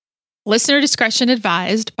Listener discretion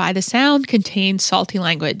advised. By the Sound contains salty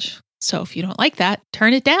language. So if you don't like that,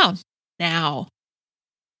 turn it down. Now.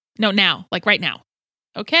 No, now. Like right now.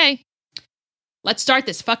 Okay. Let's start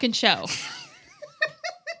this fucking show.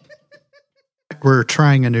 We're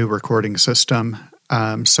trying a new recording system,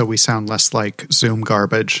 so we sound less like Zoom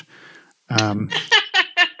garbage.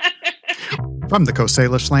 From the Coast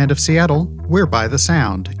Salish land of Seattle, we're By the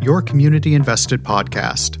Sound, your community-invested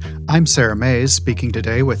podcast. I'm Sarah Mays, speaking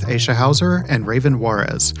today with Aisha Hauser and Raven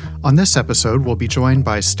Juarez. On this episode, we'll be joined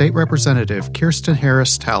by State Representative Kirsten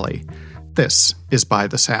Harris-Talley. This is By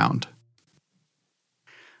the Sound.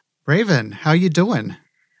 Raven, how you doing?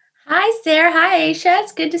 Hi, Sarah. Hi, Aisha.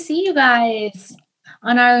 It's good to see you guys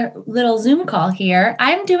on our little Zoom call here.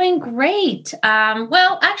 I'm doing great.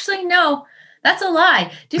 Well, actually, no. That's a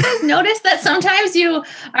lie. Do you guys notice that sometimes you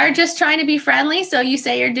are just trying to be friendly, so you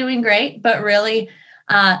say you're doing great, but really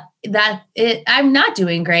I'm not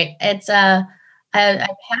doing great. It's I haven't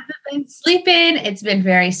been sleeping. It's been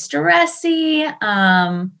very stressy.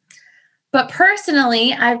 But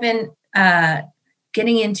personally, I've been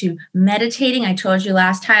getting into meditating. I told you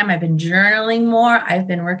last time I've been journaling more. I've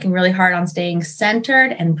been working really hard on staying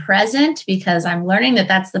centered and present because I'm learning that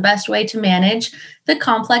that's the best way to manage the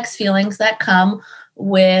complex feelings that come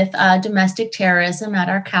with domestic terrorism at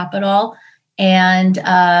our capital and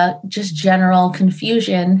just general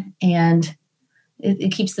confusion. And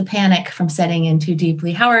it keeps the panic from setting in too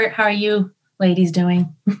deeply. How are you ladies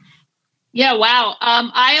doing? Yeah, wow.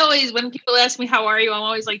 I always, when people ask me, how are you? I'm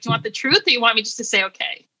always like, do you want the truth or you want me just to say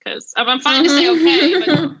okay? Because I'm fine to say okay, but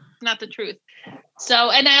it's not the truth. So,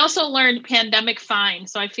 and I also learned pandemic fine.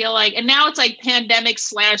 So I feel like, and now it's like pandemic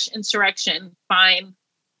 / insurrection fine,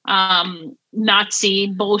 Nazi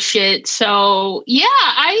bullshit. So yeah,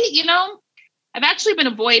 I've actually been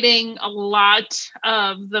avoiding a lot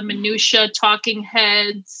of the minutia talking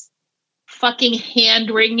heads, fucking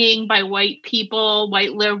hand-wringing by white people,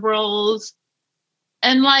 white liberals.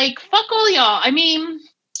 And like, fuck all y'all. I mean,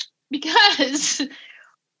 because,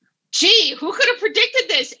 gee, who could have predicted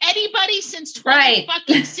this? Anybody since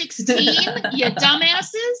 2016, you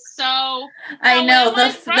dumbasses? So I know,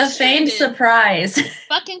 the famed surprise.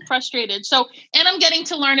 Fucking frustrated. So, and I'm getting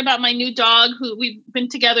to learn about my new dog who we've been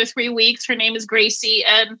together 3 weeks. Her name is Gracie.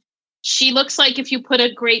 And she looks like if you put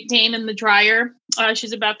a Great Dane in the dryer.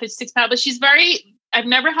 She's about 56 pounds, but I've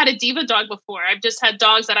never had a diva dog before. I've just had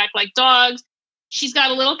dogs that act like dogs. She's got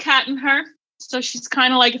a little cat in her. So she's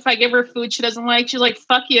kind of like, if I give her food she doesn't like, she's like,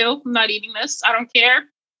 fuck you. I'm not eating this. I don't care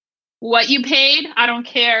what you paid. I don't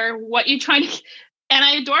care what you're trying to. And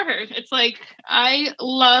I adore her. It's like, I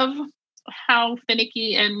love how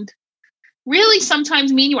finicky and really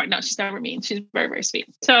sometimes mean you are. No, she's never mean. She's very, very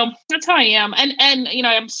sweet. So that's how I am. And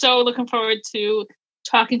I'm so looking forward to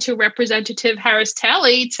talking to Representative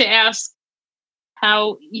Harris-Talley to ask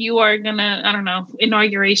how you are gonna, I don't know,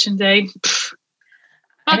 inauguration day.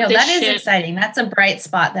 I know, that is exciting. That's a bright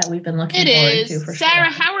spot that we've been looking forward to for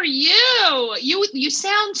Sarah, sure. how are you? You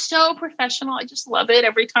sound so professional. I just love it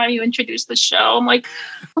every time you introduce the show. I'm like,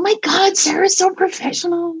 oh my God, Sarah's so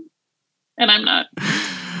professional. And I'm not.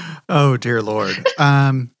 Oh, dear Lord.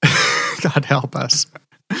 God help us.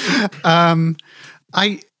 I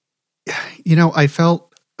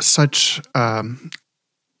felt such a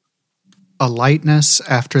lightness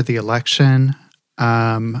after the election.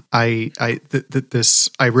 I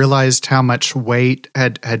realized how much weight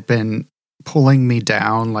had been pulling me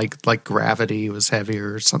down, like gravity was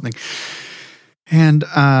heavier or something. And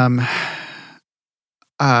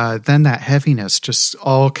then that heaviness just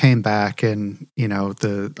all came back on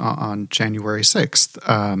January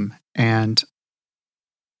 6th. And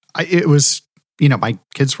it was, my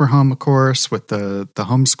kids were home, of course, with the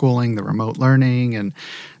homeschooling, the remote learning, and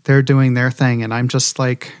they're doing their thing. And I'm just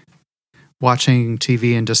like watching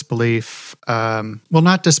TV in disbelief. Well,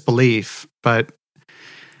 not disbelief, but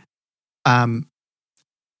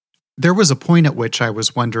there was a point at which I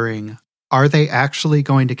was wondering, are they actually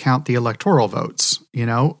going to count the electoral votes?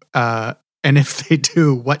 And if they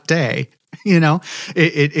do, what day?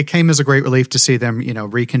 It came as a great relief to see them,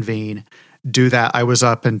 reconvene, do that. I was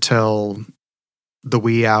up until the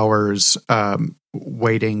wee hours,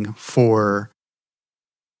 waiting for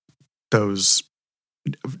those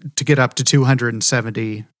to get up to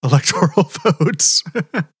 270 electoral votes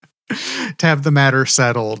to have the matter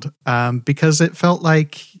settled, because it felt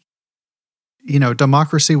like,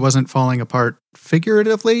 democracy wasn't falling apart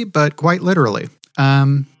figuratively, but quite literally.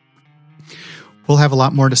 We'll have a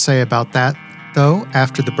lot more to say about that, though,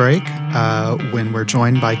 after the break, when we're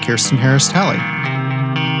joined by Kirsten Harris-Talley.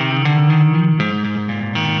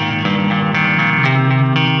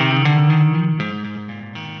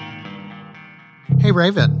 Hey,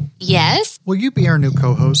 Raven. Yes? Will you be our new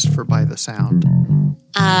co-host for By the Sound?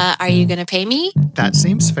 Are you going to pay me? That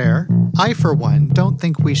seems fair. I, for one, don't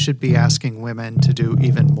think we should be asking women to do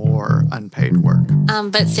even more unpaid work.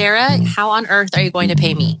 But Sarah, how on earth are you going to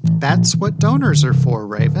pay me? That's what donors are for,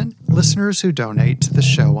 Raven. Listeners who donate to the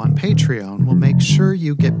show on Patreon will make sure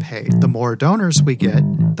you get paid. The more donors we get,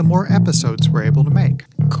 the more episodes we're able to make.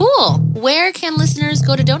 Cool. Where can listeners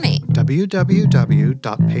go to donate?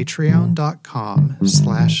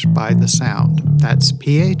 www.patreon.com/bythesound. That's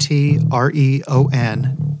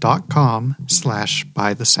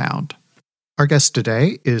patreon.com/bythesound. Our guest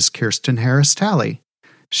today is Kirsten Harris-Talley.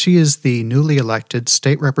 She is the newly elected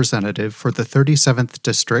state representative for the 37th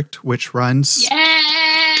District, which runs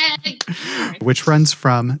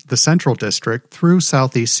from the Central District through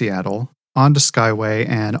Southeast Seattle, onto Skyway,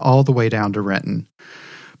 and all the way down to Renton.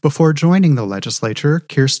 Before joining the legislature,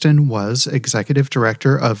 Kirsten was executive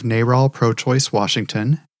director of NARAL Pro-Choice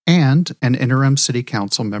Washington and an interim city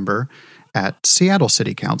council member at Seattle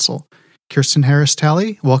City Council. Kirsten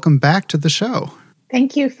Harris-Talley, welcome back to the show.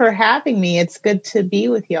 Thank you for having me. It's good to be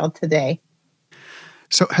with y'all today.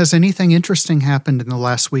 So has anything interesting happened in the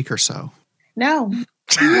last week or so? No,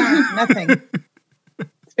 nothing.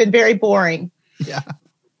 It's been very boring. Yeah.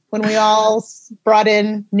 When we all brought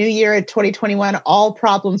in New Year at 2021, all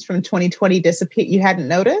problems from 2020 disappeared. You hadn't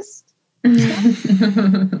noticed?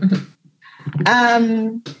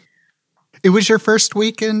 It was your first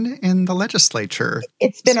week in the legislature.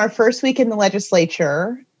 It's been our first week in the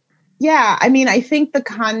legislature. Yeah, I mean, I think the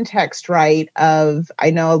context, right,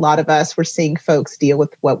 I know a lot of us, we're seeing folks deal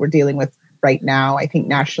with what we're dealing with right now, I think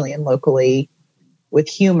nationally and locally with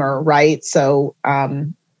humor, right? So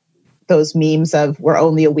those memes of we're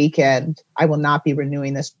only a weekend, I will not be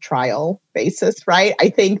renewing this trial basis, right? I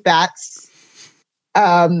think that's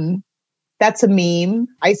a meme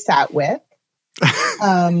I sat with.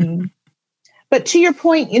 But to your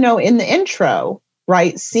point, in the intro,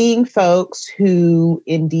 right, seeing folks who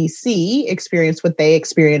in DC experience what they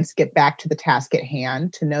experienced get back to the task at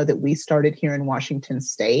hand, to know that we started here in Washington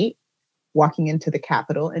State, walking into the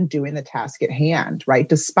Capitol and doing the task at hand, right?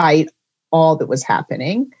 Despite all that was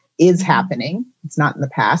happening, is happening. It's not in the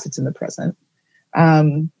past, it's in the present.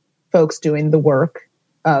 Folks doing the work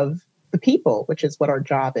of the people, which is what our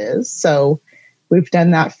job is. So we've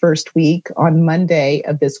done that first week on Monday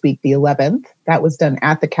of this week, the 11th. That was done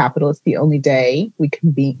at the Capitol. It's the only day we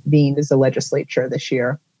convened as a legislature this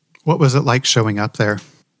year. What was it like showing up there?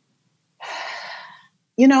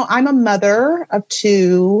 I'm a mother of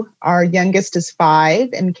two. Our youngest is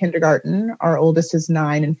 5 in kindergarten. Our oldest is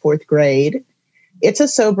 9 in 4th grade. It's a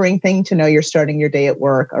sobering thing to know you're starting your day at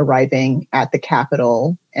work, arriving at the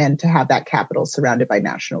Capitol, and to have that Capitol surrounded by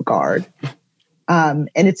National Guard.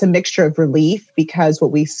 And it's a mixture of relief because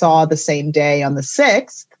what we saw the same day on the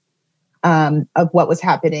 6th of what was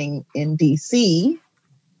happening in DC,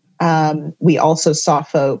 we also saw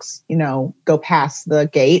folks, go past the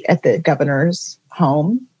gate at the governor's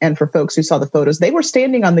home. And for folks who saw the photos, they were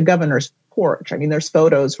standing on the governor's porch. I mean, there's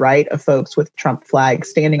photos, right, of folks with Trump flags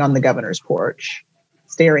standing on the governor's porch,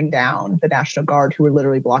 staring down the National Guard, who were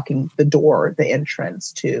literally blocking the door, the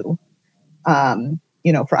entrance to,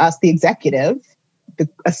 for us, the executive,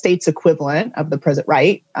 a state's equivalent of the president,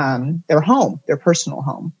 right? Their home, their personal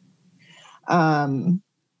home. And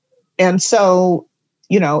so,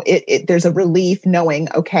 there's a relief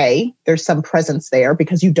knowing, okay, there's some presence there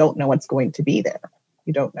because you don't know what's going to be there.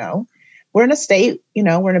 You don't know. We're in a state,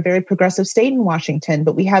 we're in a very progressive state in Washington,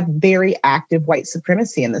 but we have very active white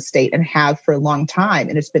supremacy in the state and have for a long time.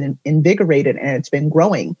 And it's been invigorated and it's been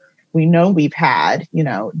growing. We know we've had,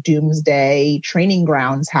 doomsday training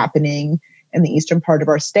grounds happening in the eastern part of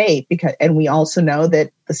our state, and we also know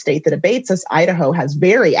that the state that abates us, Idaho, has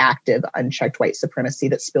very active unchecked white supremacy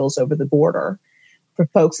that spills over the border. For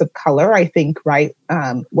folks of color, I think, right,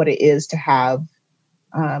 what it is to have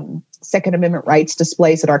Second Amendment rights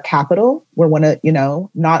displays at our Capitol. We're one of,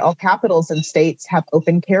 not all capitals and states have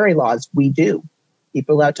open carry laws. We do.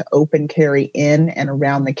 People are allowed to open carry in and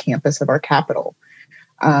around the campus of our Capitol.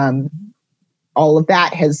 All of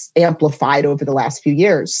that has amplified over the last few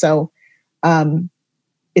years. So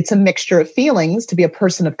it's a mixture of feelings to be a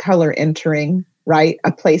person of color entering, right,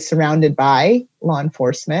 a place surrounded by law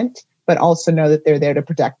enforcement, but also know that they're there to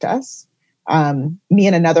protect us. Me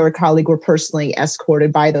and another colleague were personally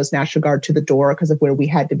escorted by those National Guard to the door because of where we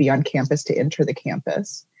had to be on campus to enter the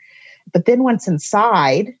campus. But then once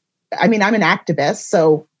inside, I'm an activist.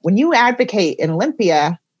 So when you advocate in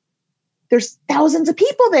Olympia, there's thousands of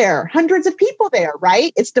people there, hundreds of people there,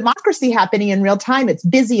 right? It's democracy happening in real time. It's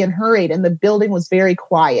busy and hurried. And the building was very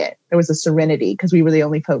quiet. There was a serenity because we were the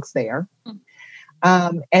only folks there.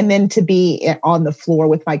 And then to be on the floor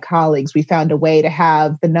with my colleagues, we found a way to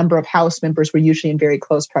have the number of House members were usually in very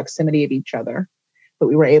close proximity of each other, but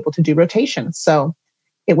we were able to do rotations. So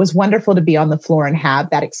it was wonderful to be on the floor and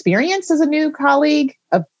have that experience as a new colleague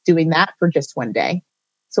of doing that for just one day.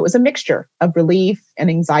 So it was a mixture of relief and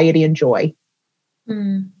anxiety and joy.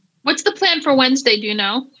 What's the plan for Wednesday? Do you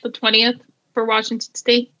know? The 20th for Washington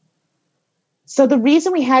State? So the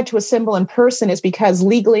reason we had to assemble in person is because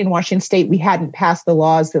legally in Washington State, we hadn't passed the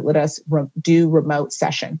laws that let us do remote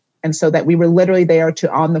session. And so that we were literally there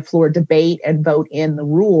to on the floor debate and vote in the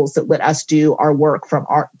rules that let us do our work from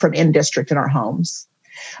in district in our homes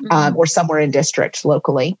or somewhere in district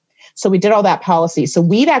locally. So we did all that policy. So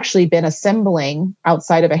we've actually been assembling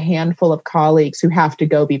outside of a handful of colleagues who have to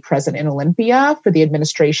go be present in Olympia for the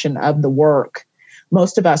administration of the work.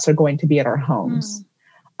 Most of us are going to be at our homes.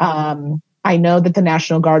 I know that the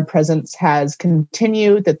National Guard presence has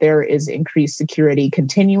continued, that there is increased security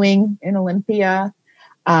continuing in Olympia.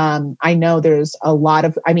 I know there's a lot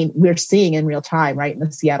of, we're seeing in real time, right, in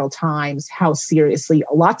the Seattle Times, how seriously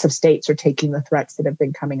lots of states are taking the threats that have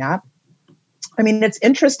been coming up. It's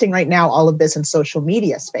interesting right now, all of this in social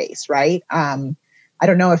media space, right? I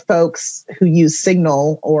don't know if folks who use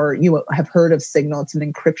Signal or you have heard of Signal. It's an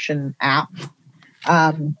encryption app.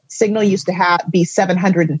 Signal used to be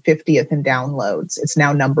 750th in downloads. It's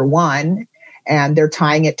now number one, and they're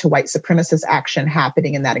tying it to white supremacist action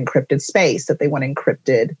happening in that encrypted space, that they want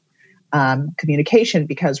encrypted communication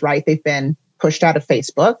because, right, they've been pushed out of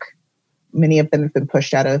Facebook. Many of them have been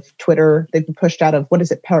pushed out of Twitter. They've been pushed out of, what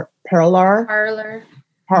is it, Parler?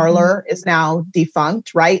 Parler is now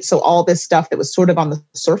defunct, right? So all this stuff that was sort of on the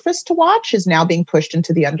surface to watch is now being pushed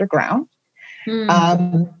into the underground.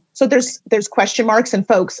 So there's question marks, and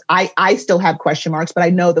folks, I still have question marks, but I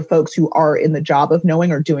know the folks who are in the job of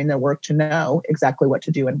knowing or doing their work to know exactly what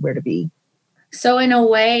to do and where to be. So in a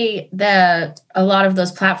way, a lot of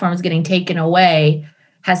those platforms getting taken away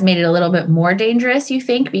has made it a little bit more dangerous, you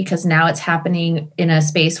think, because now it's happening in a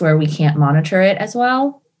space where we can't monitor it as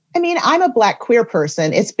well? I'm a Black queer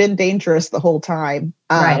person. It's been dangerous the whole time.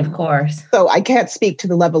 Right, of course. So I can't speak to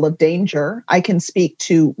the level of danger. I can speak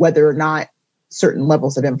to whether or not certain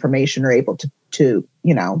levels of information are able to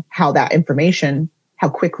how that information, how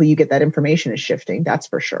quickly you get that information is shifting. That's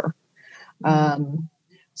for sure.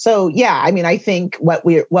 So yeah, I think what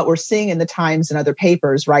we're seeing in the Times and other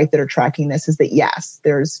papers, right, that are tracking this is that yes,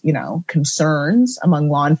 there's, concerns among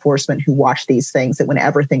law enforcement who watch these things that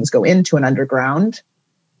whenever things go into an underground,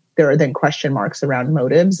 there are then question marks around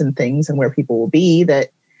motives and things and where people will be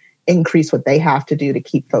that increase what they have to do to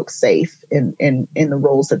keep folks safe in the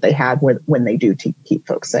roles that they have when they do keep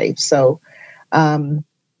folks safe. So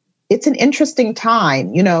it's an interesting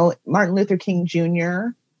time. Martin Luther King Jr.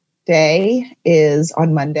 Day is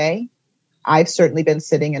on Monday. I've certainly been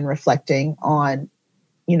sitting and reflecting on,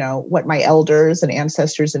 what my elders and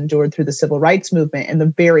ancestors endured through the civil rights movement and the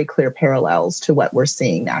very clear parallels to what we're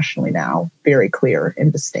seeing nationally now, very clear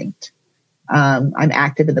and distinct. I'm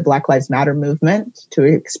active in the Black Lives Matter movement to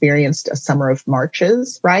experienced a summer of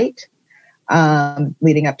marches, right?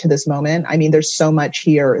 Leading up to this moment. There's so much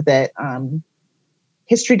here that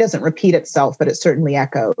history doesn't repeat itself, but it certainly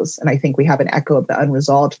echoes. And I think we have an echo of the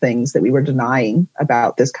unresolved things that we were denying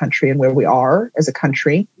about this country and where we are as a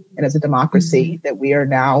country and as a democracy that we are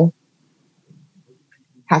now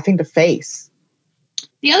having to face.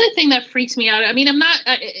 The other thing that freaks me out,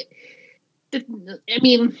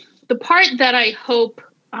 the part that I hope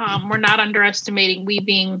we're not underestimating, we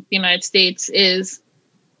being the United States, is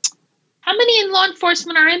how many in law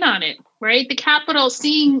enforcement are in on it, right? The Capitol,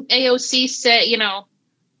 seeing AOC say,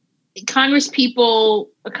 Congress,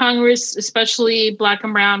 especially Black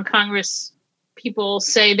and brown Congress people,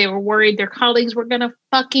 say they were worried their colleagues were going to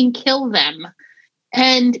fucking kill them.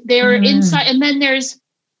 And they're inside. And then there's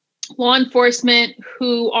law enforcement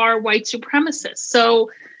who are white supremacists. So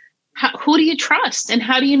who do you trust and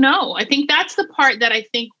how do you know? I think that's the part that I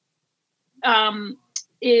think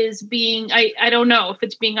is being, I don't know if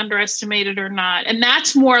it's being underestimated or not. And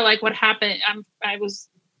that's more like what happened.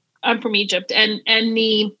 I'm from Egypt, and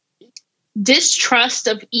the distrust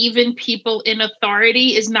of even people in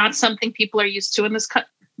authority is not something people are used to in this country.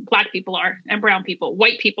 Black people are, and brown people,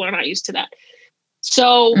 white people are not used to that.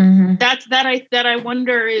 So that I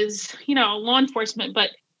wonder is, law enforcement,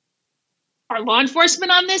 but are law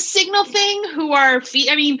enforcement on this Signal thing who are,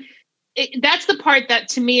 that's the part that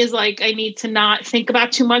to me is like, I need to not think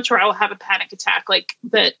about too much or I'll have a panic attack. Like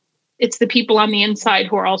that it's the people on the inside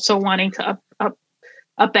who are also wanting to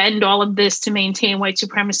upend all of this to maintain white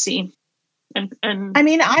supremacy. And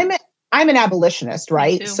I'm I'm an abolitionist,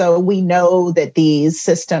 right? too. So we know that these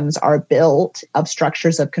systems are built of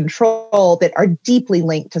structures of control that are deeply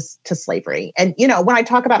linked to slavery. And, when I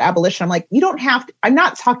talk about abolition, I'm like, you don't have to, I'm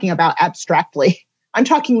not talking about abstractly. I'm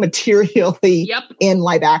talking materially in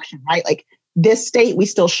live action, right? Like this state, we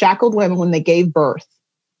still shackled women when they gave birth.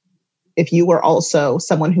 If you were also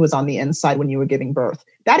someone who was on the inside when you were giving birth,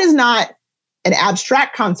 that is not an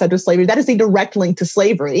abstract concept of slavery. That is a direct link to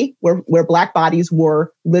slavery, where Black bodies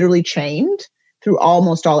were literally chained through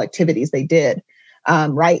almost all activities they did.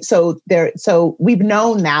 Right. So we've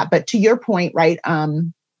known that. But to your point, right,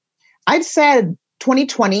 I've said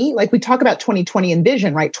 2020, like we talk about 2020 and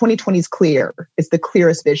vision, right? 2020 is clear. It's the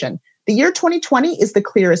clearest vision. The year 2020 is the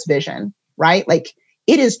clearest vision, right? Like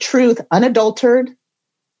it is truth, unadulterated,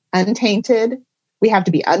 untainted. We have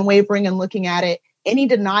to be unwavering in looking at it. Any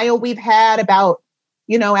denial we've had about,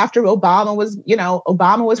 after Obama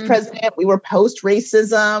was president, we were post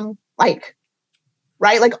racism, like,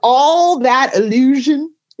 right? Like all that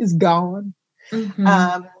illusion is gone.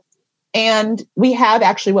 Mm-hmm. And we have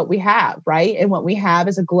actually what we have, right? And what we have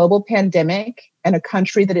is a global pandemic and a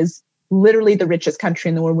country that is literally the richest country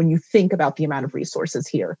in the world when you think about the amount of resources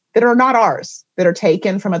here that are not ours, that are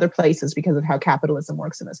taken from other places because of how capitalism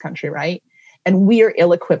works in this country, right? And we are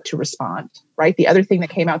ill-equipped to respond, right? The other thing that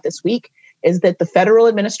came out this week is that the federal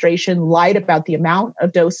administration lied about the amount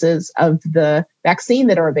of doses of the vaccine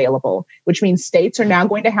that are available, which means states are now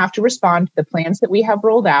going to have to respond to the plans that we have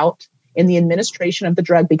rolled out in the administration of the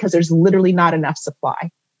drug because there's literally not enough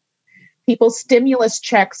supply. People's stimulus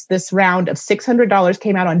checks this round of $600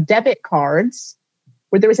 came out on debit cards,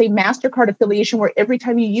 where there was a MasterCard affiliation where every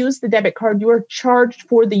time you use the debit card, you are charged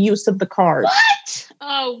for the use of the card. What?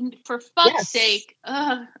 Oh, for fuck's sake.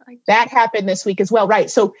 That happened this week as well, right?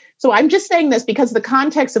 So I'm just saying this because the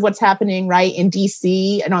context of what's happening, right, in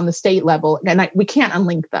DC and on the state level, and we can't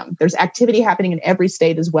unlink them. There's activity happening in every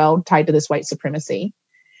state as well tied to this white supremacy.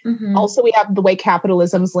 Mm-hmm. Also, we have the way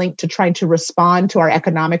capitalism's linked to trying to respond to our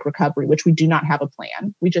economic recovery, which we do not have a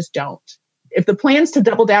plan. We just don't. If the plan's to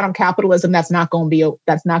double down on capitalism, that's not going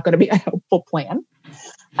to be a helpful plan.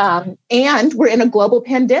 And we're in a global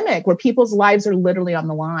pandemic where people's lives are literally on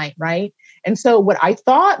the line, right? And so what I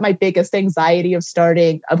thought my biggest anxiety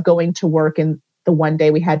of going to work in the one day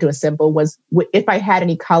we had to assemble was if I had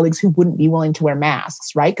any colleagues who wouldn't be willing to wear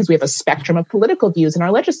masks, right? Because we have a spectrum of political views in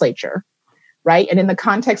our legislature, right? And in the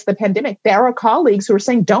context of the pandemic, there are colleagues who are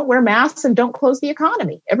saying, don't wear masks and don't close the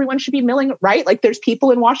economy. Everyone should be milling, right? Like there's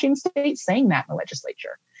people in Washington state saying that in the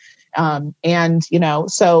legislature.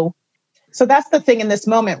 So that's the thing in this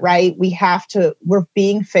moment, right? We're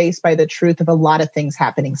being faced by the truth of a lot of things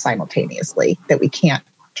happening simultaneously that we can't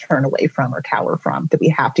turn away from or cower from, that we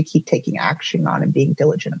have to keep taking action on and being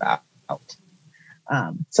diligent about.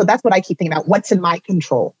 So that's what I keep thinking about. What's in my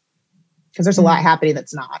control? Because there's a lot happening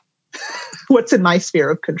that's not. What's in my sphere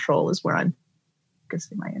of control is where I'm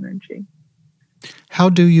focusing my energy. How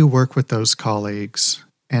do you work with those colleagues?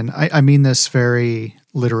 And I mean this very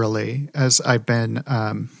literally, as I've been,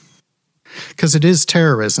 because it is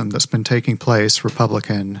terrorism that's been taking place,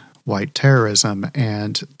 Republican white terrorism,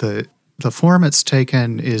 and the form it's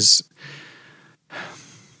taken is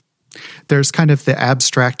there's kind of the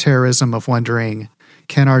abstract terrorism of wondering,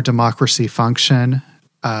 can our democracy function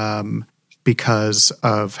because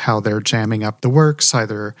of how they're jamming up the works,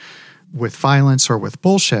 either with violence or with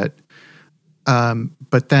bullshit.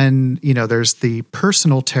 But then, there's the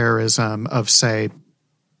personal terrorism of, say,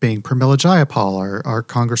 being Pramila Jayapal, our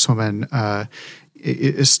congresswoman,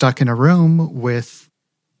 is stuck in a room with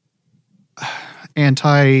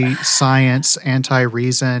anti-science,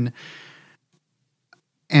 anti-reason,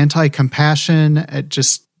 anti-compassion,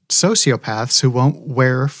 just sociopaths who won't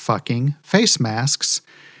wear fucking face masks.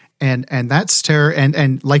 And that's terror.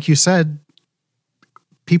 And like you said,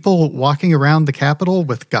 people walking around the Capitol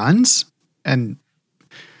with guns, and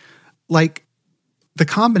like the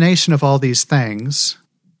combination of all these things,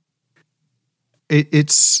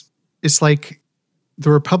 it's like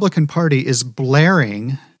the Republican Party is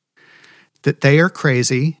blaring that they are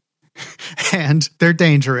crazy and they're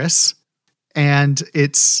dangerous, and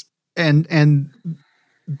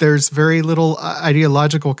there's very little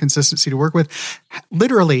ideological consistency to work with.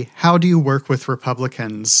 Literally, how do you work with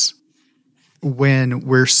Republicans when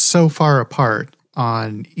we're so far apart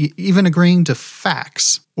on even agreeing to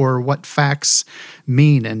facts or what facts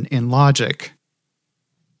mean in logic?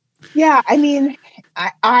 Yeah, I mean,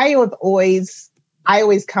 I always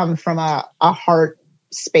come from a heart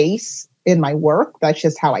space in my work. That's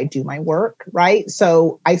just how I do my work, right?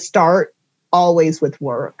 So I start always with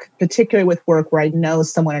work, particularly with work where I know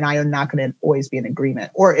someone and I are not going to always be in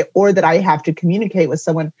agreement, or that I have to communicate with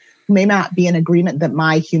someone who may not be in agreement that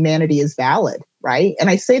my humanity is valid, right? And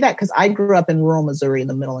I say that because I grew up in rural Missouri in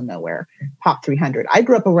the middle of nowhere, Pop 300. I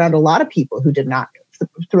grew up around a lot of people who did not,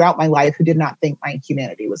 throughout my life, who did not think my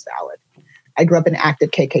humanity was valid. I grew up in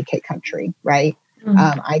active KKK country, right?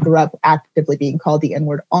 I grew up actively being called the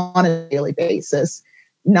N-word on a daily basis,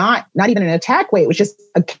 not even an attack way. It was just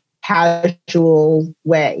a casual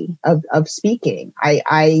way of speaking.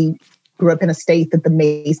 I grew up in a state that the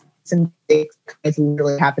Mason-Dixon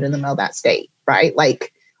literally happened in the middle of that state, right?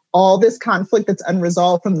 Like all this conflict that's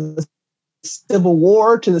unresolved from the Civil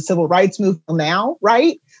War to the Civil Rights Movement now,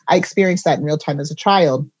 right? I experienced that in real time as a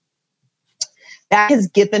child. That has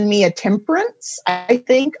given me a temperance, I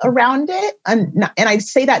think, around it. And I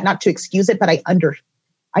say that not to excuse it, but I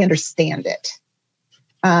understand it.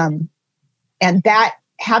 And that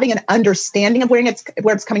having an understanding of where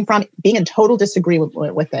it's coming from, being in total disagreement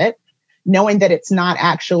with it, knowing that it's not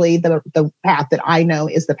actually the path that I know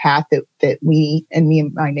is the path that me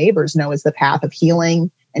and my neighbors know is the path of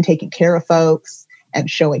healing and taking care of folks and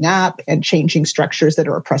showing up and changing structures that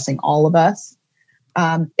are oppressing all of us.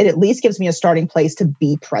 It at least gives me a starting place to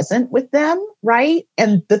be present with them, right?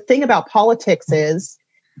 And the thing about politics is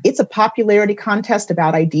it's a popularity contest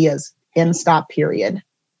about ideas, end stop period.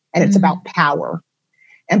 And it's about power.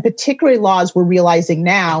 And particularly laws we're realizing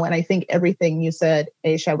now, and I think everything you said,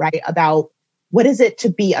 Aisha, right, about what is it to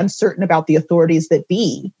be uncertain about the authorities that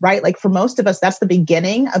be, right? Like for most of us, that's the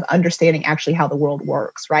beginning of understanding actually how the world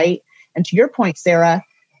works, right? And to your point, Sarah,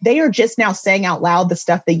 they are just now saying out loud the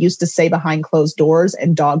stuff they used to say behind closed doors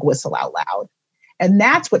and dog whistle out loud. And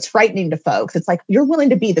that's what's frightening to folks. It's like, you're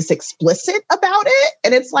willing to be this explicit about it.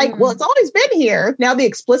 And it's like, well, it's always been here. Now the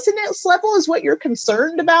explicitness level is what you're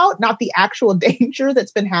concerned about, not the actual danger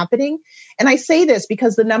that's been happening. And I say this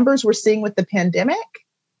because the numbers we're seeing with the pandemic,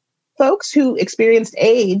 folks who experienced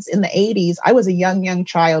AIDS in the 80s, I was a young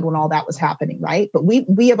child when all that was happening, right? But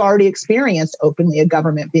we have already experienced openly a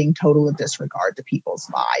government being total in disregard to people's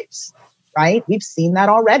lives, right? We've seen that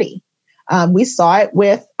already. We saw it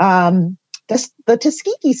with the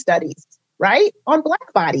Tuskegee studies, right? On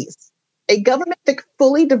Black bodies, a government that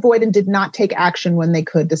fully devoid and did not take action when they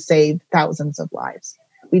could to save thousands of lives.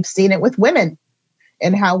 We've seen it with women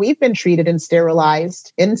and how we've been treated and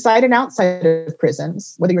sterilized inside and outside of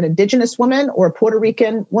prisons, whether you're an Indigenous woman or a Puerto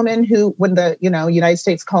Rican woman who, when the United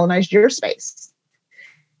States colonized your space.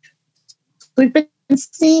 We've been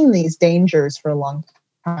seeing these dangers for a long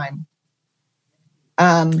time.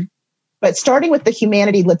 But starting with the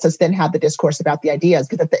humanity lets us then have the discourse about the ideas.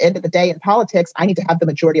 Because at the end of the day in politics, I need to have the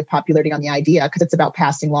majority of popularity on the idea because it's about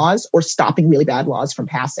passing laws or stopping really bad laws from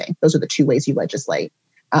passing. Those are the two ways you legislate.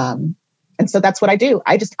 And so that's what I do.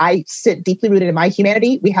 I sit deeply rooted in my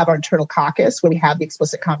humanity. We have our internal caucus where we have the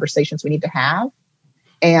explicit conversations we need to have.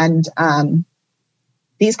 And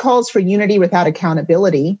these calls for unity without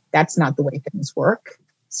accountability, that's not the way things work.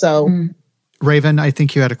 So, Raven, I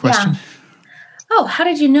think you had a question. Yeah. Oh, how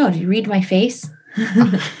did you know? Did you read my face?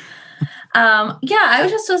 I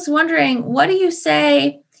was wondering, what do you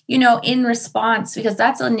say, in response? Because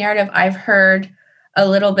that's a narrative I've heard a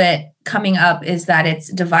little bit coming up, is that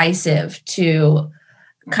it's divisive to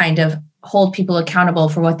kind of hold people accountable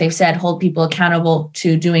for what they've said, hold people accountable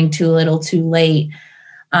to doing too little, too late.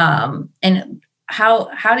 And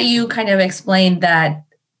how do you kind of explain that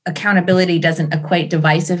accountability doesn't equate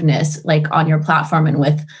divisiveness, like on your platform and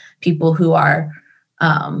with people who are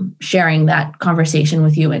sharing that conversation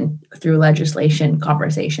with you and through legislation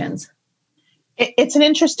conversations? It's an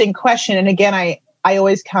interesting question. And again, I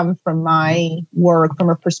always come from my work from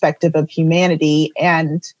a perspective of humanity.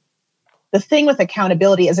 And the thing with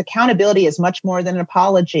accountability is much more than an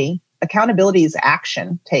apology. Accountability is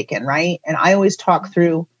action taken, right? And I always talk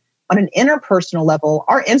through on an interpersonal level,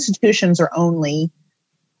 our institutions are only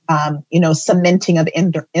cementing of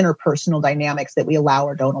interpersonal dynamics that we allow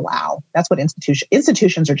or don't allow. That's what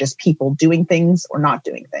institutions are, just people doing things or not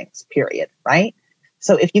doing things, period, right?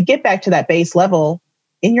 So if you get back to that base level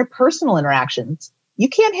in your personal interactions, you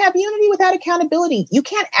can't have unity without accountability. You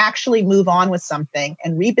can't actually move on with something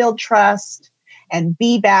and rebuild trust and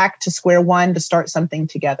be back to square one to start something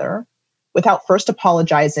together without first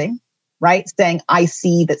apologizing, right? Saying, I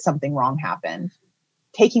see that something wrong happened.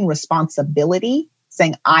 Taking responsibility,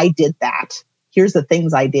 saying, I did that. Here's the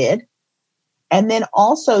things I did. And then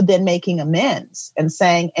also then making amends and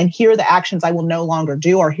saying, and here are the actions I will no longer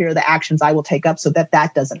do, or here are the actions I will take up so that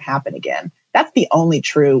that doesn't happen again. That's the only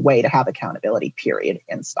true way to have accountability, period,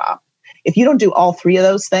 and stop. If you don't do all three of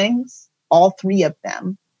those things, all three of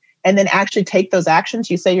them, and then actually take those actions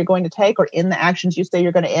you say you're going to take, or in the actions you say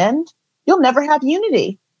you're going to end, you'll never have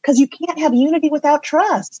unity, because you can't have unity without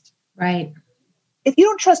trust. Right. If you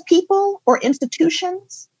don't trust people or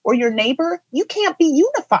institutions or your neighbor, you can't be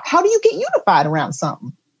unified. How do you get unified around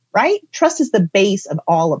something, right? Trust is the base of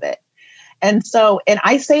all of it. And so, and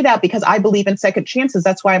I say that because I believe in second chances.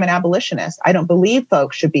 That's why I'm an abolitionist. I don't believe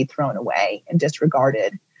folks should be thrown away and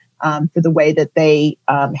disregarded for the way that they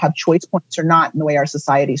have choice points or not in the way our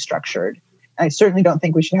society is structured. And I certainly don't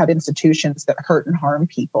think we should have institutions that hurt and harm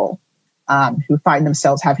people who find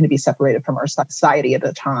themselves having to be separated from our society at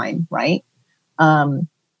a time, right?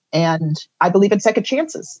 And I believe in second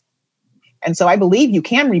chances. And so I believe you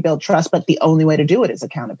can rebuild trust, but the only way to do it is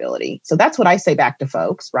accountability. So that's what I say back to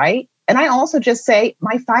folks, right? And I also just say,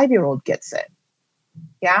 my 5-year-old gets it.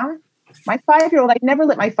 Yeah. My 5-year-old, I'd never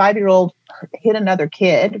let my 5-year-old hit another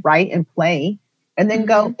kid, right? And play and then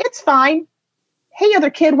go, it's fine. Hey, other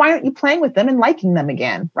kid, why aren't you playing with them and liking them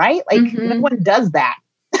again? Right? Like no one does that.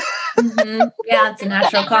 Yeah, it's a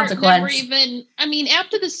natural consequence. Never even, I mean,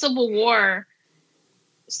 after the Civil War,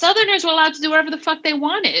 Southerners were allowed to do whatever the fuck they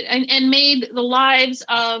wanted and made the lives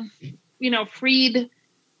of, freed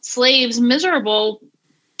slaves miserable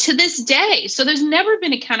to this day. So there's never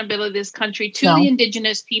been accountability in this country to the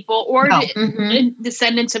indigenous people or the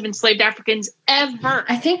descendants of enslaved Africans ever.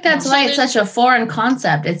 I think that's why it's such a foreign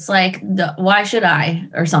concept. It's like, why should I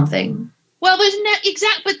or something? Well, there's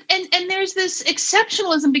but there's this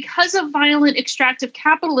exceptionalism because of violent extractive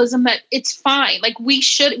capitalism that it's fine. Like we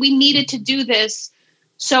needed to do this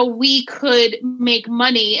so we could make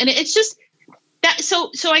money. And it's just that. So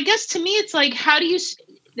I guess to me, it's like,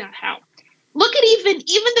 look at even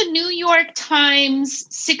the New York Times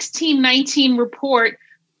 1619 report,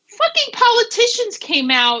 fucking politicians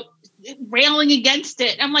came out railing against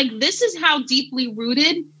it. I'm like, this is how deeply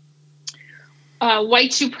rooted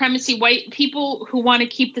white supremacy, white people who want to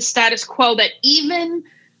keep the status quo, that even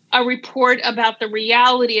a report about the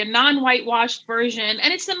reality, a non-whitewashed version,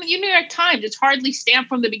 and it's the New York Times, it's hardly stamped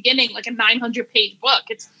from the beginning, like a 900-page book.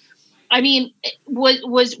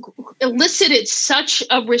 Was elicited such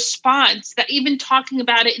a response that even talking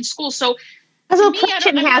about it in school. So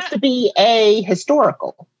oppression has to be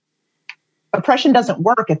historical. Oppression doesn't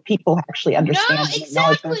work if people actually understand and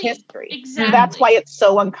knowledge of history. Exactly. That's why it's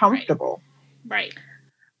so uncomfortable. Right.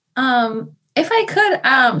 If I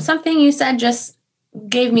could, something you said just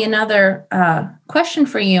gave me another question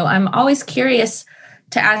for you. I'm always curious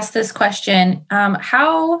to ask this question.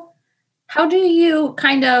 How do you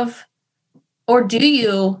kind of, or do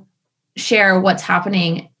you share what's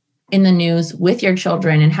happening in the news with your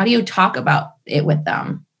children, and how do you talk about it with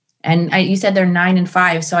them? And you said they're 9 and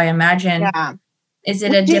 5, so I imagine, is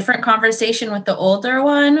it a different conversation with the older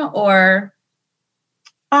one, or?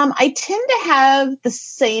 I tend to have the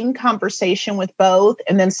same conversation with both,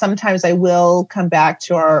 and then sometimes I will come back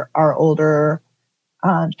to our older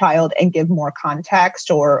child and give more context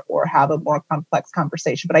or have a more complex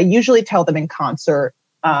conversation. But I usually tell them in concert.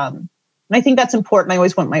 And I think that's important. I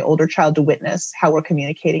always want my older child to witness how we're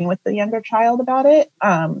communicating with the younger child about it.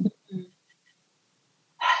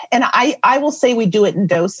 And I will say we do it in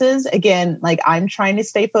doses. Again, like I'm trying to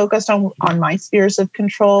stay focused on my spheres of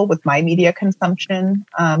control with my media consumption,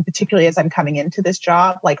 particularly as I'm coming into this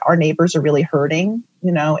job. Like our neighbors are really hurting,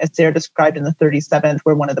 as they're described in the 37th,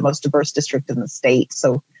 we're one of the most diverse districts in the state.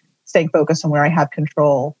 So staying focused on where I have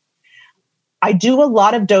control. I do a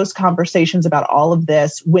lot of dose conversations about all of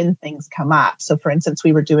this when things come up. So for instance,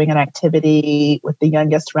 we were doing an activity with the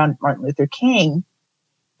youngest around Martin Luther King,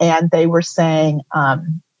 and they were saying,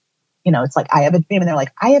 it's like, I have a dream. And they're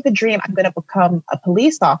like, I have a dream. I'm going to become a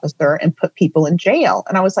police officer and put people in jail.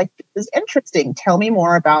 And I was like, this is interesting. Tell me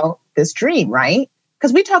more about this dream, right?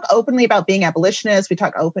 Because we talk openly about being abolitionists. We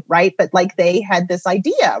talk open, right? But like they had this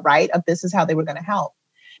idea, right, of this is how they were going to help.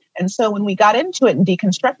 And so when we got into it and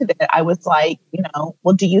deconstructed it, I was like,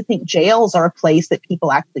 well, do you think jails are a place that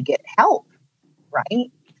people actually get help,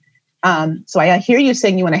 right? So I hear you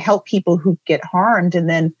saying you want to help people who get harmed. And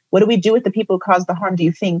then what do we do with the people who cause the harm? Do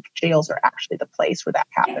you think jails are actually the place where that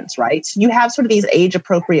happens, right? So you have sort of these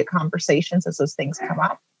age-appropriate conversations as those things come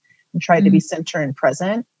up and try to be center and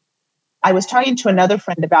present. I was talking to another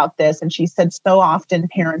friend about this, and she said so often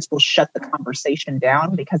parents will shut the conversation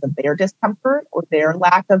down because of their discomfort or their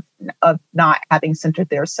lack of not having centered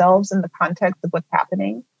themselves in the context of what's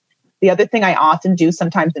happening. The other thing I often do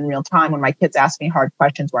sometimes in real time when my kids ask me hard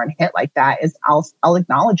questions where I'm hit like that is I'll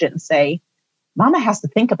acknowledge it and say, Mama has to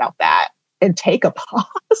think about that and take a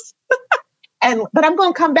pause. But I'm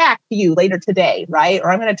going to come back to you later today, right?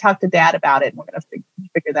 Or I'm going to talk to Dad about it and we're going to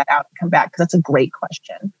figure that out and come back because that's a great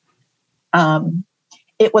question.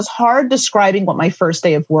 it was hard describing what my first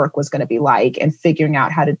day of work was going to be like and figuring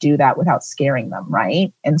out how to do that without scaring them,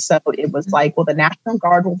 right? And so it was like, well, the National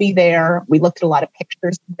Guard will be there. We looked at a lot of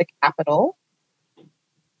pictures of the Capitol,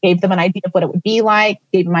 gave them an idea of what it would be like,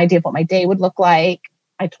 gave them an idea of what my day would look like.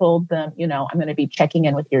 I told them, I'm going to be checking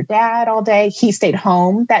in with your dad all day. He stayed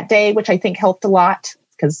home that day, which I think helped a lot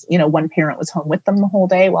because, one parent was home with them the whole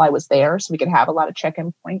day while I was there. So we could have a lot of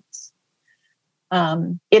check-in points.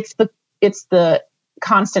 It's the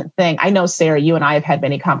constant thing. I know, Sarah, you and I have had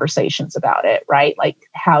many conversations about it, right? Like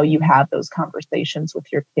how you have those conversations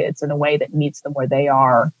with your kids in a way that meets them where they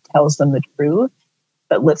are, tells them the truth,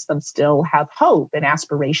 but lets them still have hope and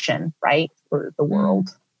aspiration, right? For the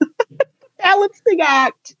world. Balancing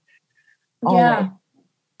act. Yeah.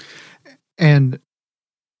 And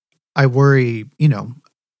I worry,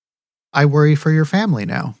 I worry for your family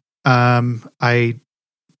now.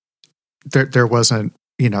 There wasn't,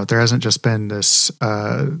 there hasn't just been this,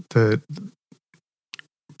 the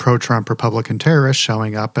pro-Trump Republican terrorists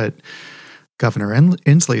showing up at Governor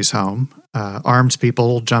Inslee's home, armed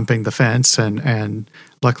people jumping the fence and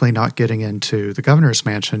luckily not getting into the governor's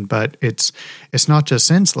mansion. But it's not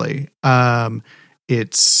just Inslee.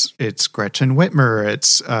 It's Gretchen Whitmer.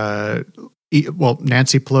 It's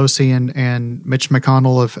Nancy Pelosi and Mitch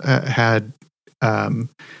McConnell have had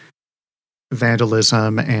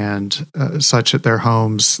vandalism and such at their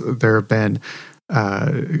homes. There have been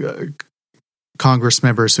Congress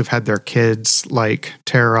members who've had their kids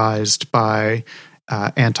terrorized by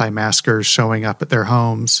anti-maskers showing up at their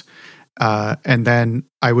homes. And then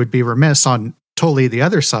I would be remiss on totally the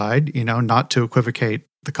other side, not to equivocate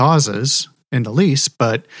the causes in the least,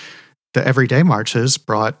 but the everyday marches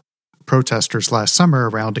brought protesters last summer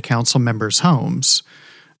around to council members' homes.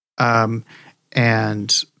 And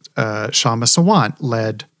Shama Sawant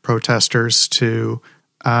led protesters to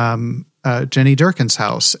Jenny Durkin's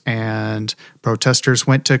house, and protesters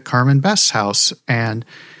went to Carmen Best's house. And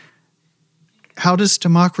how does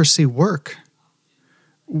democracy work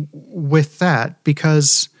with that?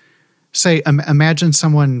 Because, say, imagine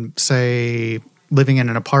someone, say, living in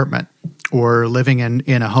an apartment or living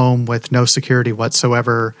in a home with no security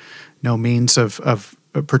whatsoever, no means of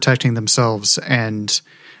protecting themselves, and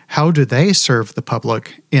how do they serve the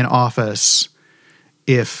public in office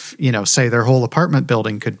if, say their whole apartment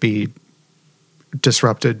building could be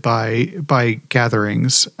disrupted by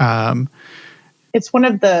gatherings? It's one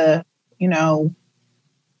of the,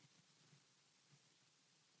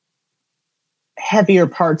 heavier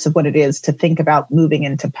parts of what it is to think about moving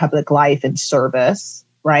into public life and service,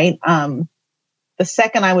 right? The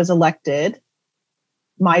second I was elected,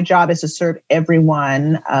 my job is to serve every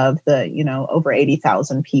one of the, over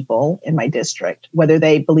 80,000 people in my district, whether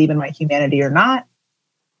they believe in my humanity or not,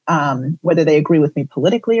 whether they agree with me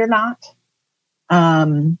politically or not.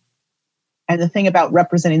 And the thing about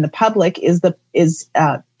representing the public is the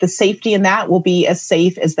safety in that will be as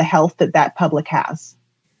safe as the health that public has.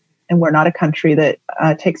 And we're not a country that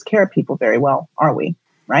takes care of people very well, are we?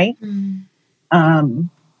 Right? Mm.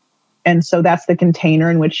 And so that's the container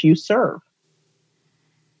in which you serve.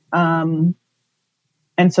 And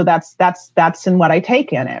so that's in what I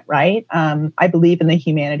take in it, right? I believe in the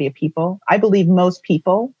humanity of people. I believe most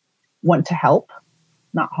people want to help,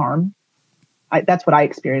 not harm. That's what I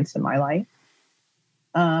experienced in my life.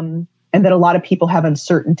 And that a lot of people have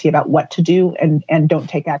uncertainty about what to do and don't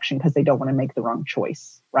take action because they don't want to make the wrong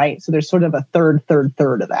choice, right? So there's sort of a third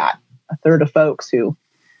of that. A third of folks who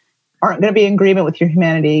aren't going to be in agreement with your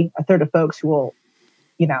humanity, a third of folks who will,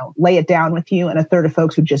 lay it down with you, and a third of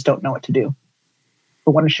folks who just don't know what to do,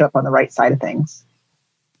 but want to show up on the right side of things.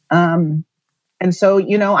 And so,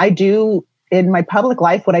 I do in my public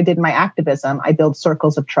life what I did in my activism. I build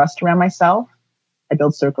circles of trust around myself. I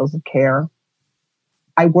build circles of care.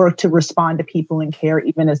 I work to respond to people in care,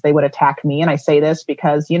 even as they would attack me. And I say this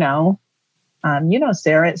because, Sarah,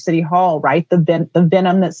 at City Hall, right? The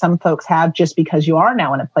venom that some folks have just because you are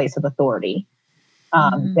now in a place of authority.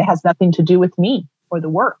 It has nothing to do with me or the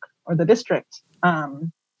work or the district.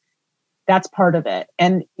 That's part of it.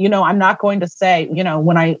 And, I'm not going to say,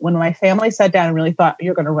 when my family sat down and really thought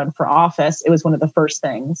you're going to run for office, it was one of the first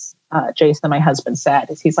things Jason, my husband, said.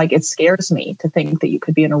 He's like, it scares me to think that you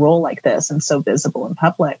could be in a role like this and so visible in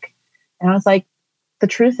public. And I was like, the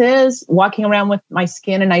truth is, walking around with my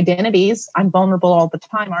skin and identities, I'm vulnerable all the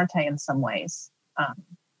time, aren't I, in some ways?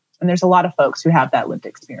 And there's a lot of folks who have that lived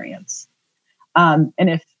experience. And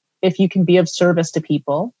if you can be of service to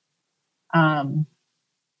people,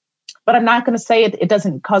 but I'm not going to say it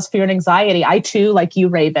doesn't cause fear and anxiety. I too, like you,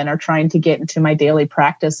 Raven, are trying to get into my daily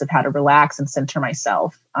practice of how to relax and center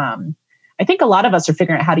myself. I I think a lot of us are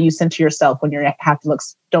figuring out how do you center yourself when you have to look,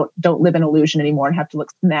 don't live in illusion anymore and have to look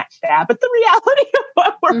smack dab. But the reality of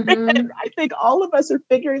what we're in, I think all of us are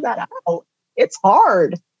figuring that out. It's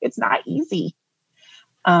hard. It's not easy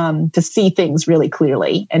to see things really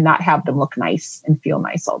clearly and not have them look nice and feel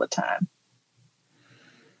nice all the time.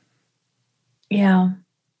 Yeah.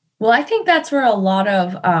 Well, I think that's where a lot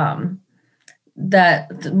of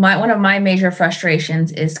one of my major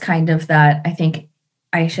frustrations is kind of that. I think,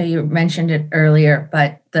 Aisha, you mentioned it earlier,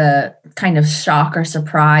 but the kind of shock or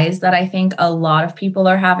surprise that I think a lot of people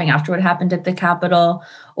are having after what happened at the Capitol,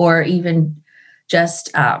 or even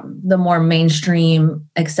just the more mainstream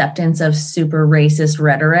acceptance of super racist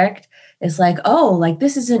rhetoric, is like, oh, like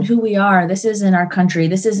this isn't who we are. This isn't our country.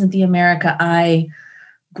 This isn't the America I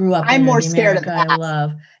grew up in. I'm more the scared America of that. I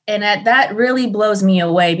love. And that really blows me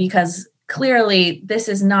away, because clearly this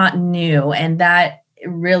is not new. And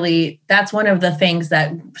that's one of the things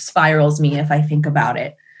that spirals me if I think about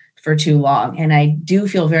it for too long. And I do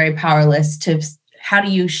feel very powerless to, how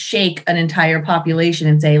do you shake an entire population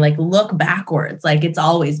and say, like, look backwards, like it's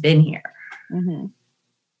always been here. Mm-hmm.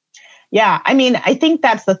 Yeah. I mean, I think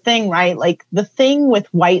that's the thing, right? Like the thing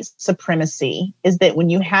with white supremacy is that when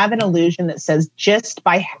you have an illusion that says just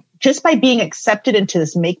by being accepted into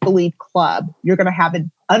this make-believe club, you're going to have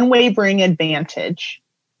an unwavering advantage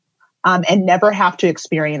and never have to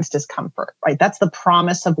experience discomfort, right? That's the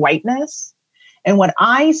promise of whiteness. And what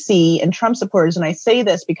I see in Trump supporters, and I say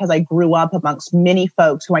this because I grew up amongst many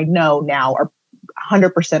folks who I know now are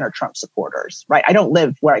 100% are Trump supporters, right? I don't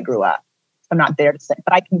live where I grew up. I'm not there to say,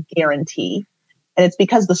 but I can guarantee. And it's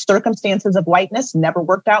because the circumstances of whiteness never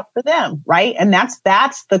worked out for them, right? And that's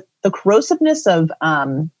the corrosiveness of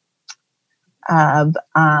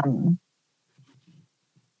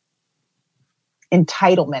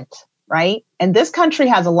entitlement, right? And this country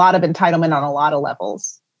has a lot of entitlement on a lot of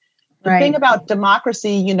levels. The thing about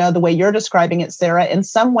democracy, the way you're describing it, Sarah, in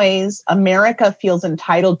some ways, America feels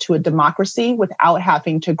entitled to a democracy without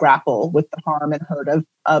having to grapple with the harm and hurt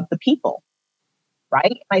of the people, right?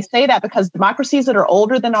 And I say that because democracies that are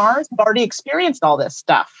older than ours have already experienced all this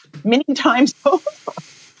stuff many times over.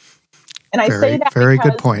 And I say that very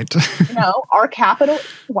because, good point. Our Capitol is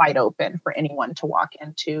wide open for anyone to walk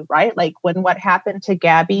into, right? Like when what happened to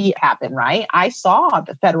Gabby happened, right? I saw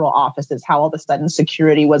the federal offices, how all of a sudden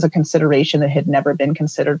security was a consideration that had never been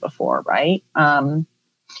considered before, right?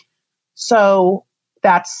 So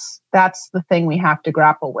that's the thing we have to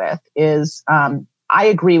grapple with is, I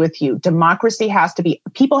agree with you. Democracy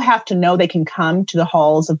people have to know they can come to the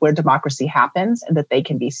halls of where democracy happens and that they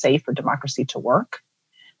can be safe for democracy to work.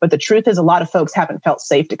 But the truth is a lot of folks haven't felt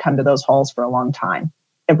safe to come to those halls for a long time,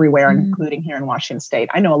 everywhere, including here in Washington State.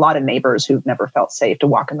 I know a lot of neighbors who've never felt safe to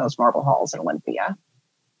walk in those marble halls in Olympia,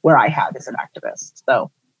 where I have as an activist. So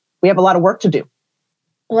we have a lot of work to do.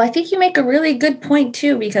 Well, I think you make a really good point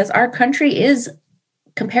too, because our country is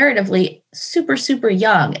comparatively super, super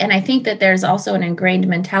young. And I think that there's also an ingrained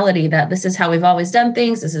mentality that this is how we've always done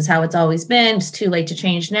things. This is how it's always been. It's too late to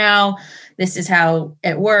change now. This is how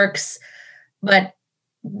it works. But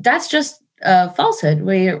that's just a falsehood.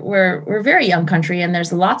 We're a very young country, and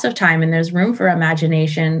there's lots of time, and there's room for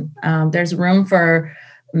imagination. There's room for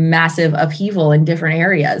massive upheaval in different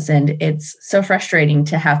areas. And it's so frustrating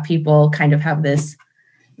to have people kind of have this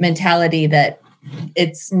mentality that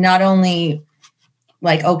it's not only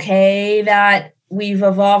like, okay, that we've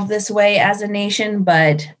evolved this way as a nation,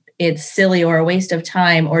 but it's silly or a waste of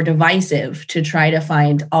time or divisive to try to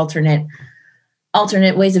find alternate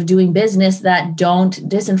ways of doing business that don't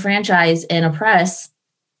disenfranchise and oppress,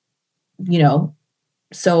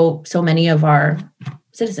 so many of our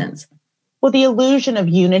citizens. Well, the illusion of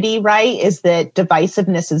unity, right, is that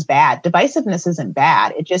divisiveness is bad. Divisiveness isn't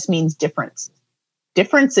bad. It just means difference.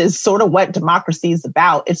 Difference is sort of what democracy is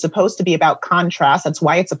about. It's supposed to be about contrast. That's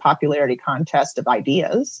why it's a popularity contest of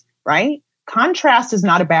ideas, right? Contrast is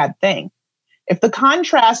not a bad thing. If the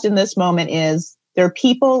contrast in this moment is there are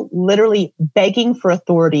people literally begging for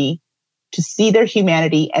authority to see their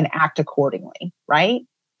humanity and act accordingly, right?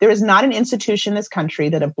 There is not an institution in this country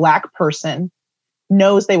that a Black person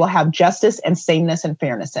knows they will have justice and sameness and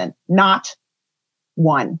fairness in. Not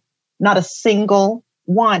one. Not a single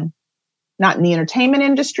one. Not in the entertainment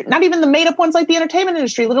industry, not even the made-up ones like the entertainment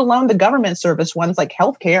industry, let alone the government service ones like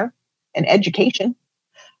healthcare and education,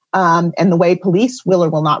 and the way police will or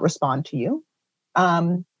will not respond to you.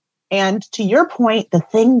 And to your point, the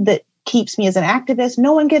thing that keeps me as an activist,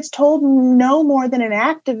 no one gets told no more than an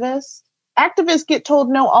activist. Activists get told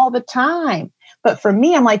no all the time. But for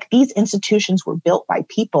me, I'm like, these institutions were built by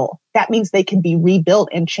people. That means they can be rebuilt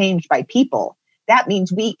and changed by people. that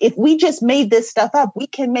means if we just made this stuff up, we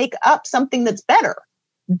can make up something that's better.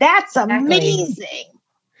 That's amazing,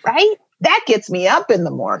 right? That gets me up in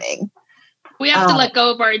the morning. We have to let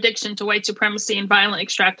go of our addiction to white supremacy and violent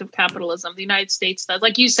extractive capitalism. The United States does.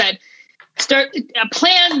 Like you said, start a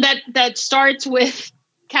plan that starts with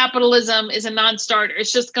capitalism is a non-starter.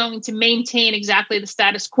 It's just going to maintain exactly the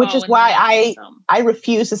status quo. Which is why I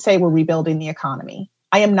refuse to say we're rebuilding the economy.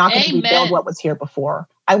 I am not going to rebuild what was here before.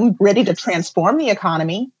 I'm ready to transform the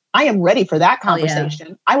economy. I am ready for that conversation.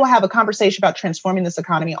 Yeah. I will have a conversation about transforming this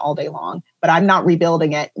economy all day long, but I'm not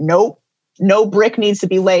rebuilding it. Nope. No brick needs to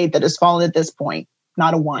be laid that has fallen at this point.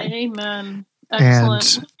 Not a one. Amen.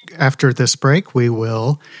 Excellent. And after this break, we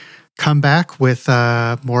will come back with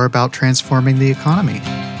more about transforming the economy.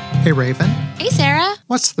 Hey, Raven. Hey, Sarah.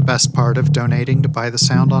 What's the best part of donating to By the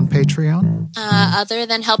Sound on Patreon? Other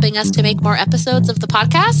than helping us to make more episodes of the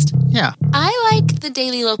podcast? Yeah. I like the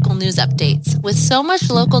daily local news updates. With so much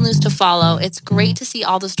local news to follow, it's great to see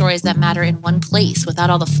all the stories that matter in one place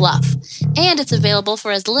without all the fluff. And it's available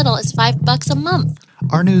for as little as $5 a month.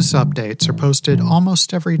 Our news updates are posted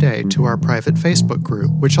almost every day to our private Facebook group,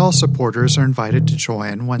 which all supporters are invited to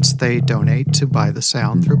join once they donate to By the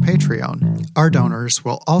Sound through Patreon. Our donors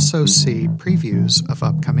will also see previews of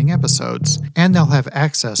upcoming episodes, and they'll have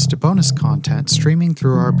access to bonus content streaming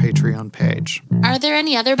through our Patreon page. Are there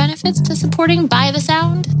any other benefits to supporting By the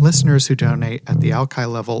Sound? Listeners who donate at the Alki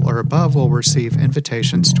level or above will receive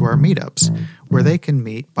invitations to our meetups, where they can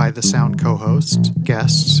meet By the Sound co-hosts,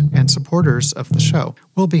 guests, and supporters of the show.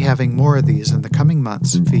 We'll be having more of these in the coming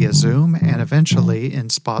months via Zoom and eventually in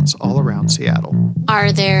spots all around Seattle.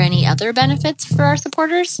 Are there any other benefits for our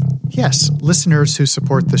supporters? Yes, listeners who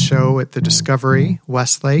support the show at the Discovery,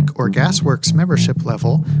 Westlake, or Gasworks membership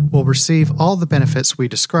level will receive all the benefits we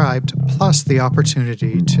described, plus the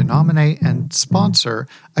opportunity to nominate and sponsor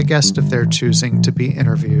a guest of their choosing to be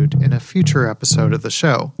interviewed in a future episode of the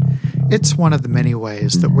show. It's one of the many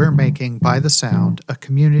ways that we're making By the Sound a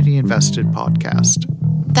community-invested podcast.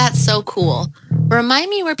 That's so cool. Remind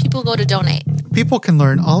me where people go to donate. People can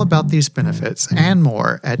learn all about these benefits and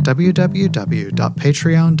more at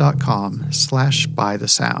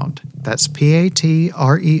www.patreon.com/bythesound. That's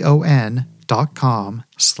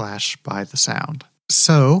patreon.com/bythesound.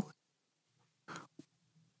 So,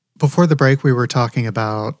 before the break, we were talking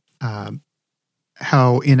about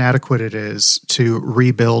how inadequate it is to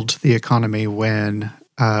rebuild the economy when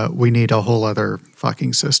we need a whole other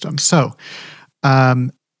fucking system. So,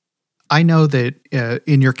 I know that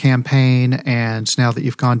in your campaign and now that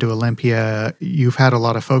you've gone to Olympia, you've had a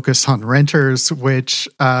lot of focus on renters, which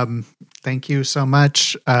thank you so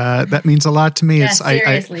much. That means a lot to me. Yeah,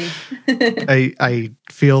 seriously. I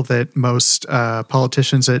feel that most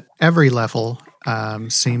politicians at every level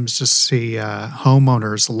seems to see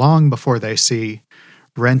homeowners long before they see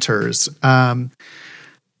renters.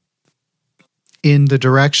 In the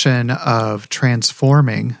direction of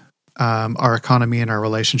transforming our economy and our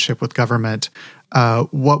relationship with government,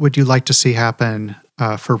 what would you like to see happen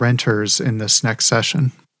for renters in this next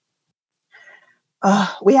session?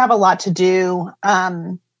 We have a lot to do.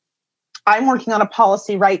 I'm working on a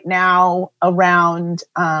policy right now around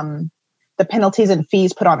the penalties and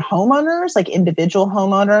fees put on homeowners, like individual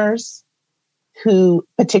homeowners who,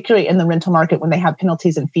 particularly in the rental market, when they have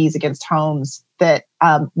penalties and fees against homes that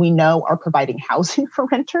we know are providing housing for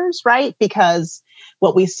renters, right? Because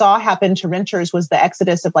what we saw happen to renters was the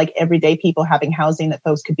exodus of like everyday people having housing that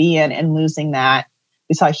folks could be in and losing that.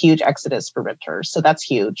 We saw a huge exodus for renters. So that's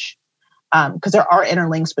huge because there are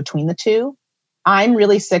interlinks between the two. I'm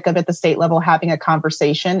really sick of at the state level having a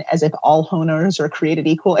conversation as if all homeowners are created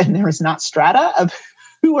equal and there is not strata of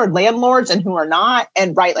who are landlords and who are not,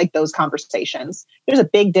 and right, like those conversations. There's a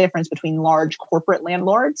big difference between large corporate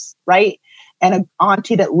landlords, right? And an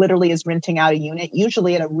auntie that literally is renting out a unit,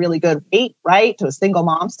 usually at a really good rate, right? To a single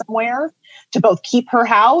mom somewhere to both keep her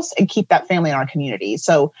house and keep that family in our community.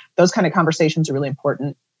 So those kind of conversations are really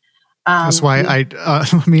important. That's why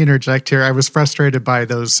let me interject here. I was frustrated by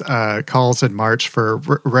those calls in March for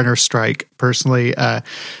renter strike personally,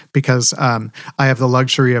 because I have the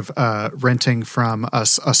luxury of renting from a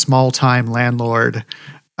small time landlord,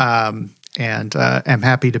 and am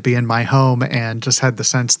happy to be in my home, and just had the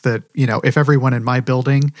sense that, you know, if everyone in my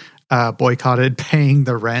building boycotted paying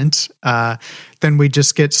the rent, then we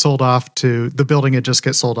just get sold off to the building. It just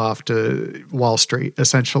gets sold off to Wall Street,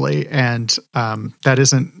 essentially. And that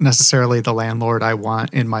isn't necessarily the landlord I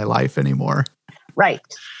want in my life anymore. Right.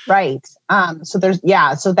 So so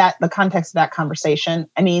that the context of that conversation,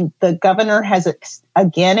 I mean, the governor has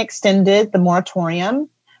again extended the moratorium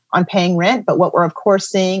on paying rent. But what we're of course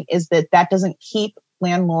seeing is that doesn't keep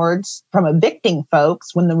landlords from evicting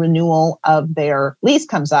folks when the renewal of their lease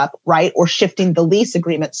comes up, right? Or shifting the lease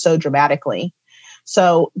agreement so dramatically.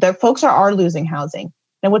 So the folks are losing housing.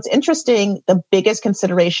 Now, what's interesting, the biggest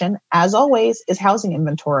consideration, as always, is housing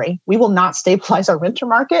inventory. We will not stabilize our renter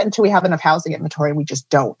market until we have enough housing inventory. We just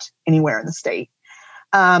don't anywhere in the state.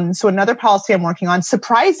 So another policy I'm working on,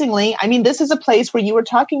 surprisingly, I mean, this is a place where you were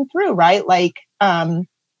talking through, right? Like,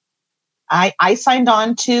 I signed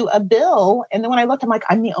on to a bill. And then when I looked, I'm like,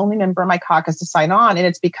 I'm the only member of my caucus to sign on. And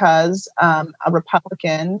it's because a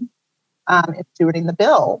Republican is stewarding the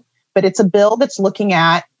bill. But it's a bill that's looking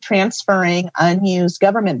at transferring unused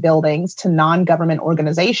government buildings to non-government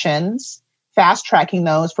organizations, fast tracking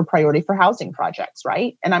those for priority for housing projects,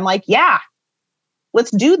 right? And I'm like, yeah, let's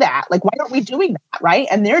do that. Like, why aren't we doing that, right?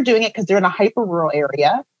 And they're doing it because they're in a hyper rural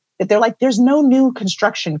area that they're like, there's no new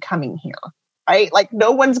construction coming here, right? Like,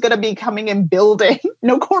 no one's going to be coming and building.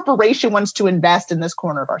 No corporation wants to invest in this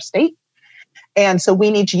corner of our state. And so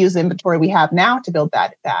we need to use the inventory we have now to build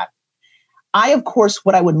that. Of course,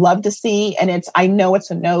 what I would love to see, and I know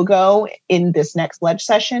it's a no-go in this next ledge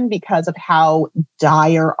session because of how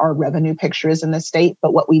dire our revenue picture is in this state.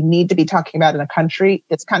 But what we need to be talking about in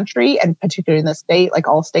this country, and particularly in this state, like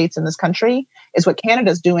all states in this country, is what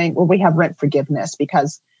Canada's doing, where we have rent forgiveness.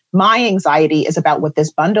 Because my anxiety is about what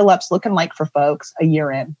this bundle up's looking like for folks a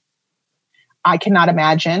year in. I cannot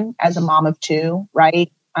imagine, as a mom of two,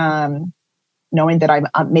 right? Knowing that I'm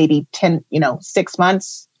maybe 6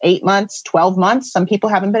 months, 8 months, 12 months. Some people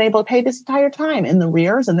haven't been able to pay this entire time in the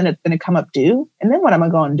rears, and then it's going to come up due. And then what am I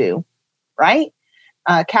going to do? Right?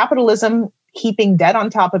 Capitalism keeping debt on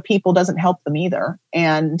top of people doesn't help them either.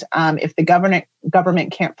 And if the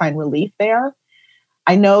government can't find relief there,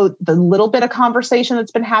 I know the little bit of conversation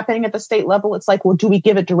that's been happening at the state level, it's like, well, do we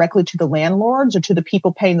give it directly to the landlords or to the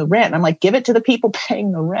people paying the rent? And I'm like, give it to the people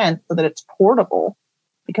paying the rent so that it's portable.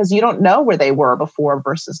 Because you don't know where they were before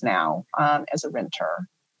versus now as a renter.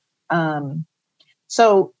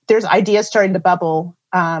 So there's ideas starting to bubble.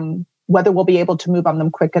 Whether we'll be able to move on them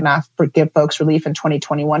quick enough for give folks relief in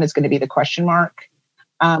 2021 is going to be the question mark.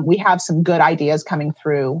 We have some good ideas coming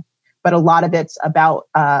through, but a lot of it's about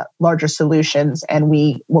larger solutions, and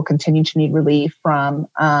we will continue to need relief from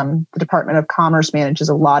the Department of Commerce manages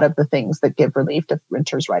a lot of the things that give relief to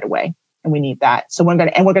renters right away. And we need that. So we're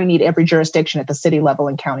going to need every jurisdiction at the city level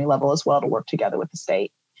and county level as well to work together with the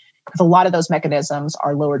state, because a lot of those mechanisms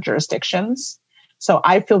are lower jurisdictions. So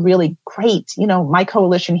I feel really great. My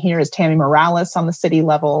coalition here is Tammy Morales on the city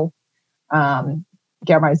level,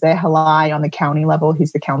 Germay Zehalai on the county level.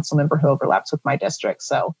 He's the council member who overlaps with my district.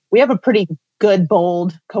 So we have a pretty good,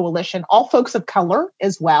 bold coalition, all folks of color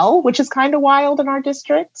as well, which is kind of wild in our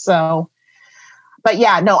district. So, but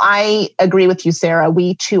yeah, no, I agree with you, Sarah.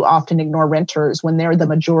 We too often ignore renters when they're the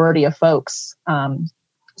majority of folks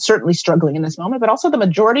certainly struggling in this moment, but also the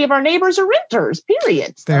majority of our neighbors are renters,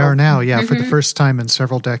 period. They are now, yeah. Mm-hmm. For the first time in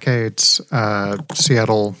several decades,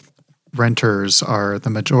 Seattle renters are the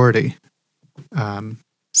majority.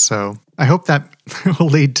 So I hope that will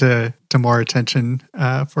lead to more attention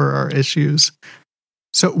for our issues.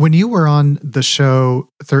 So when you were on the show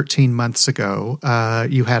 13 months ago,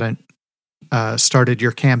 you hadn't started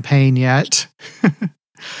your campaign yet.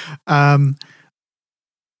 Do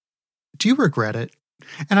you regret it?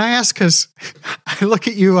 And I ask because I look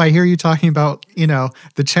at you, I hear you talking about,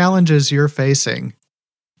 the challenges you're facing.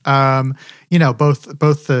 Both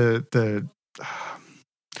the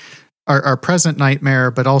our present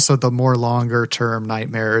nightmare, but also the more longer term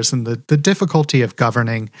nightmares and the difficulty of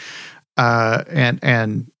governing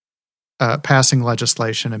and passing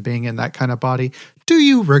legislation and being in that kind of body. Do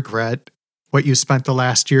you regret what you spent the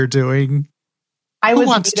last year doing? Who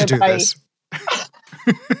wants to do this?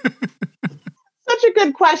 Such a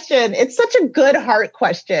good question. It's such a good heart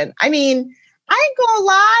question. I mean, I ain't gonna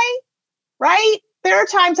lie, right? There are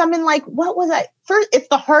times I'm in like, what was I? First, it's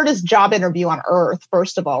the hardest job interview on earth,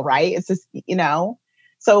 first of all, right? It's just,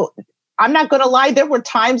 so I'm not gonna lie. There were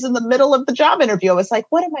times in the middle of the job interview, I was like,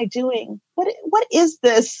 what am I doing? What is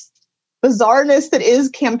this bizarreness that is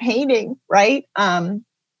campaigning, right?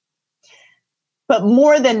 But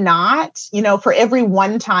more than not, for every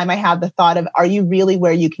one time I have the thought of, are you really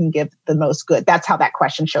where you can give the most good? That's how that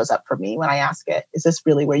question shows up for me when I ask it. Is this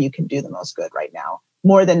really where you can do the most good right now?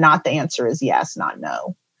 More than not, the answer is yes, not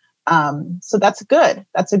no. So that's good.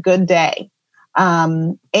 That's a good day.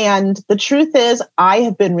 And the truth is, I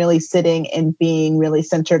have been really sitting and being really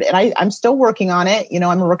centered, and I'm still working on it.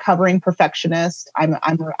 I'm a recovering perfectionist. I'm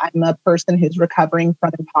a person who's recovering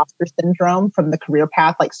from imposter syndrome from the career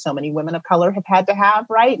path, like so many women of color have had to have,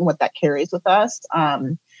 right? And what that carries with us.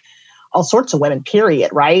 all sorts of women,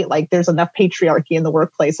 period, right? Like there's enough patriarchy in the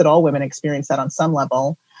workplace that all women experience that on some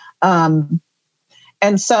level.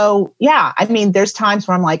 And so, yeah, I mean, there's times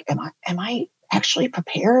where I'm like, am I actually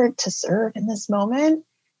prepared to serve in this moment?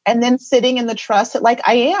 And then sitting in the trust that like,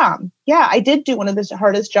 I am. Yeah, I did do one of the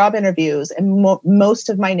hardest job interviews. And most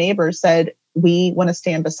of my neighbors said, we want to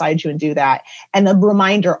stand beside you and do that. And the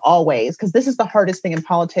reminder always, because this is the hardest thing in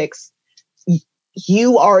politics,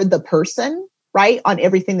 you are the person, right? On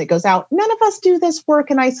everything that goes out. None of us do this work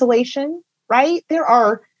in isolation, right?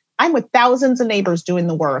 I'm with thousands of neighbors doing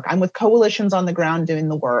the work. I'm with coalitions on the ground doing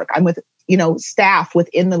the work. I'm with, staff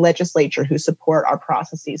within the legislature who support our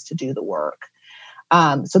processes to do the work.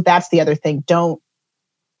 So that's the other thing.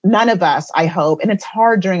 None of us, I hope, and it's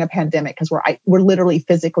hard during a pandemic because we're literally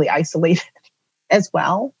physically isolated as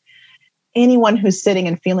well. Anyone who's sitting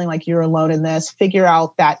and feeling like you're alone in this, figure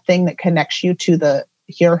out that thing that connects you to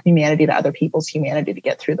your humanity to other people's humanity to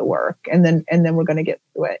get through the work. And then we're going to get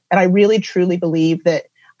through it. And I really, truly believe that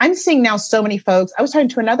I'm seeing now so many folks. I was talking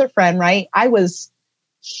to another friend, right? I was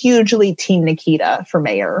hugely Team Nikita for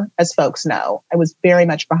mayor, as folks know. I was very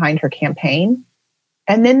much behind her campaign.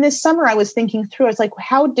 And then this summer I was thinking through, I was like,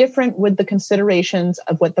 how different would the considerations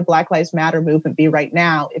of what the Black Lives Matter movement be right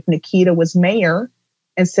now if Nikita was mayor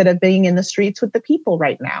instead of being in the streets with the people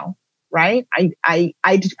right now, right? I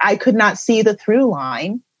could not see the through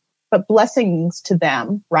line, but blessings to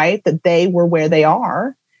them, right? That they were where they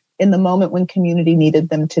are in the moment when community needed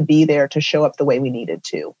them to be there to show up the way we needed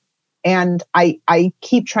to. And I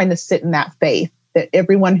keep trying to sit in that faith that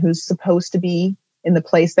everyone who's supposed to be in the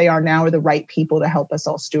place they are now are the right people to help us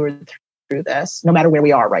all steward through this, no matter where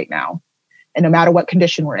we are right now and no matter what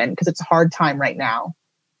condition we're in, because it's a hard time right now,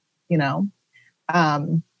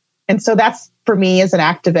 And so that's, for me as an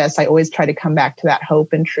activist, I always try to come back to that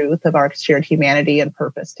hope and truth of our shared humanity and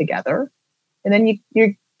purpose together. And then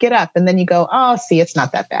you get up and then you go, oh, see, it's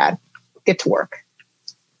not that bad. Get to work.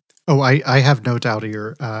 Oh, I have no doubt of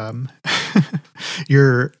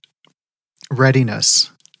your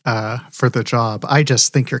readiness for the job. I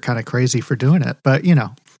just think you're kind of crazy for doing it, but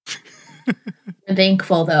We're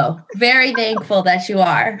thankful, though. Very thankful that you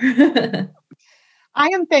are. I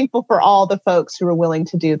am thankful for all the folks who are willing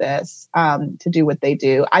to do this, to do what they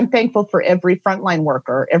do. I'm thankful for every frontline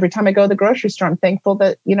worker. Every time I go to the grocery store, I'm thankful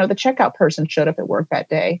that, the checkout person showed up at work that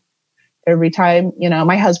day. Every time,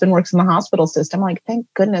 my husband works in the hospital system, I'm like, thank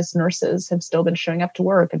goodness nurses have still been showing up to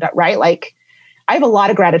work. Right? Like, I have a lot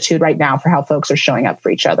of gratitude right now for how folks are showing up for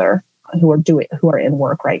each other who are in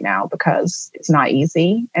work right now, because it's not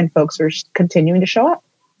easy and folks are continuing to show up.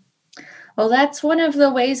 Well, that's one of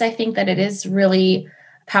the ways I think that it is really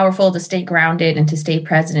powerful to stay grounded and to stay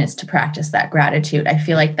present, is to practice that gratitude. I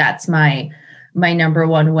feel like that's my number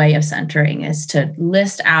one way of centering, is to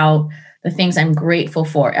list out the things I'm grateful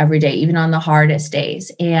for every day, even on the hardest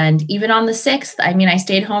days. And even on the 6th, I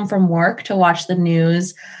stayed home from work to watch the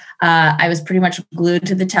news. I was pretty much glued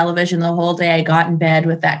to the television the whole day. I got in bed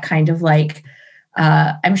with that kind of like,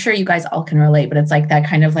 I'm sure you guys all can relate, but it's like that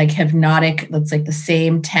kind of like hypnotic, that's like the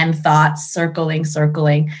same 10 thoughts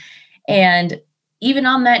circling. And even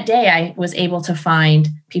on that day, I was able to find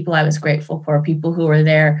people I was grateful for, people who were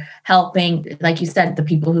there helping, like you said, the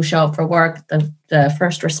people who show up for work, the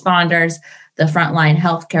first responders, the frontline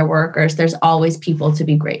healthcare workers. There's always people to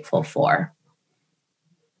be grateful for.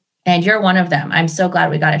 And you're one of them. I'm so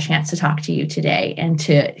glad we got a chance to talk to you today and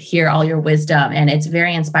to hear all your wisdom. And it's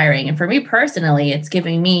very inspiring. And for me personally, it's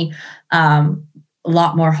giving me a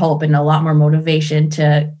lot more hope and a lot more motivation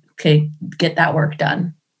to get that work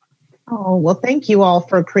done. Oh, well, thank you all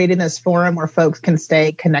for creating this forum where folks can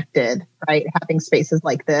stay connected, right? Having spaces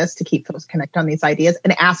like this to keep folks connected on these ideas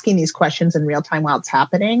and asking these questions in real time while it's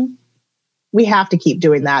happening. We have to keep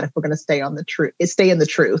doing that if we're going to stay in the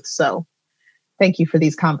truth. So thank you for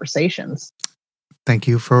these conversations. Thank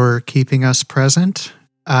you for keeping us present.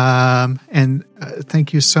 And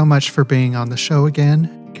thank you so much for being on the show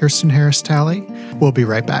again, Kirsten Harris-Talley. We'll be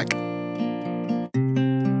right back.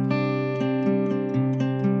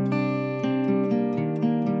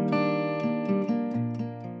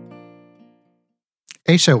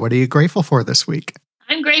 Aisha, what are you grateful for this week?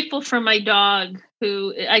 I'm grateful for my dog,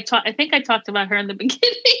 who I think I talked about her in the beginning.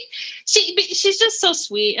 She's just so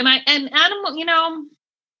sweet, and animal.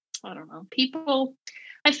 I don't know. People,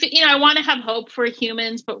 I feel, I want to have hope for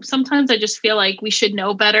humans, but sometimes I just feel like we should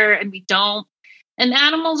know better, and we don't. And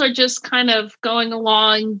animals are just kind of going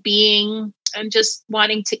along, being, and just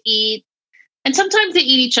wanting to eat. And sometimes they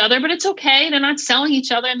eat each other, but it's okay. They're not selling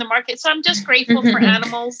each other in the market. So I'm just grateful for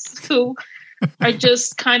animals who are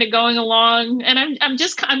just kind of going along. And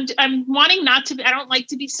I'm wanting not to be, I don't like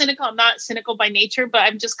to be cynical. I'm not cynical by nature, but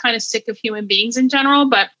I'm just kind of sick of human beings in general,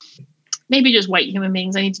 but maybe just white human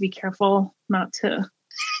beings. I need to be careful not to,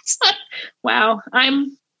 wow.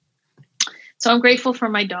 I'm grateful for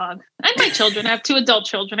my dog and my children. I have 2 adult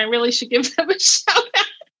children. I really should give them a shout out.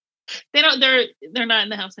 They're not in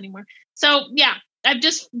the house anymore. So yeah, I've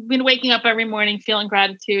just been waking up every morning feeling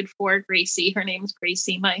gratitude for Gracie. Her name's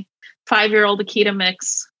Gracie, my 5-year-old Akita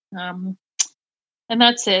mix. And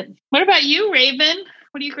that's it. What about you, Raven?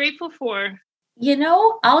 What are you grateful for?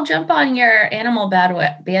 I'll jump on your animal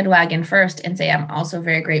bandwagon first and say I'm also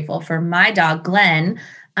very grateful for my dog, Glenn.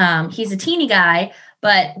 He's a teeny guy,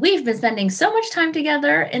 but we've been spending so much time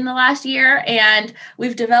together in the last year, and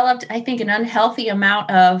we've developed, I think, an unhealthy amount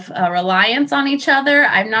of reliance on each other.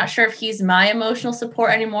 I'm not sure if he's my emotional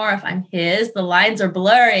support anymore, if I'm his. The lines are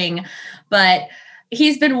blurring, but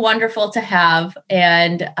he's been wonderful to have,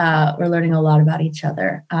 and we're learning a lot about each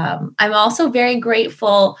other. I'm also very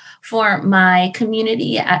grateful for my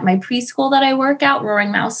community at my preschool that I work at,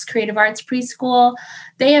 Roaring Mouse Creative Arts Preschool.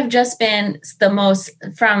 They have just been the most,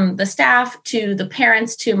 from the staff to the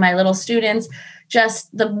parents to my little students,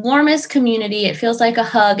 just the warmest community. It feels like a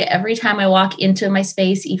hug every time I walk into my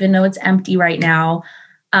space, even though it's empty right now.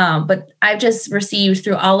 But I've just received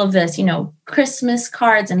through all of this, Christmas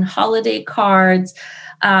cards and holiday cards,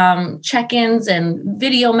 check-ins and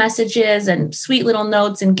video messages and sweet little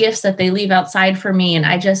notes and gifts that they leave outside for me. And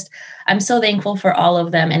I'm so thankful for all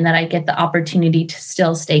of them, and that I get the opportunity to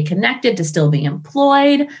still stay connected, to still be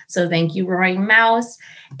employed. So thank you, Roaring Mouse.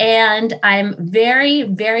 And I'm very,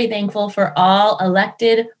 very thankful for all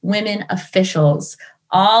elected women officials,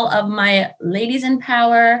 all of my ladies in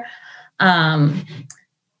power. I'll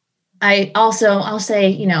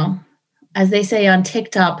say, as they say on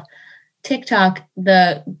TikTok,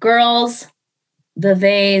 the girls, the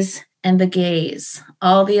theys, and the gays,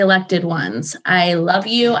 all the elected ones. I love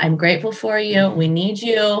you. I'm grateful for you. We need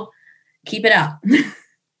you. Keep it up.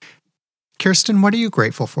 Kirsten, what are you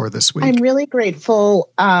grateful for this week? I'm really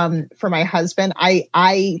grateful for my husband.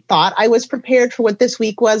 I thought I was prepared for what this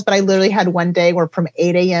week was, but I literally had one day where from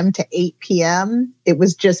 8 a.m. to 8 p.m., it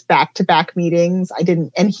was just back-to-back meetings.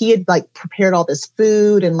 And he had prepared all this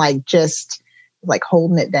food and just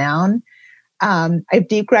holding it down. I have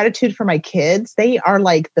deep gratitude for my kids. They are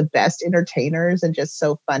the best entertainers and just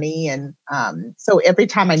so funny. And so every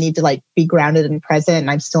time I need to be grounded and present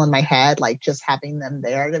and I'm still in my head, just having them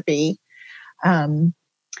there to be. And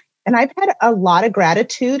I've had a lot of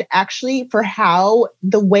gratitude actually for how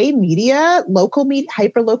the way media, local media,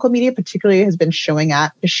 hyper-local media particularly, has been showing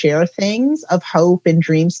up to share things of hope and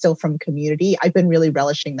dreams still from community. I've been really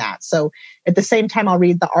relishing that. So at the same time, I'll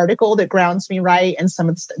read the article that grounds me right. And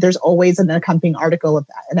there's always an accompanying article of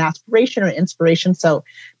an aspiration or inspiration. So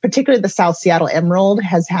particularly the South Seattle Emerald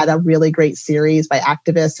has had a really great series by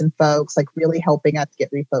activists and folks really helping us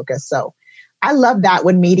get refocused. So I love that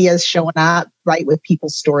when media is showing up right with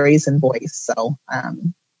people's stories and voice. So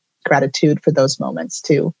gratitude for those moments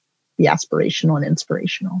to be aspirational and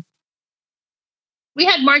inspirational. We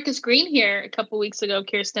had Marcus Green here a couple weeks ago,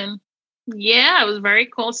 Kirsten. Yeah, it was very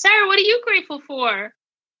cool. Sarah, what are you grateful for?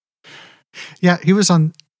 Yeah, he was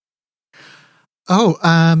on.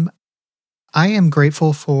 I am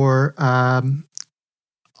grateful for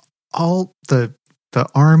all the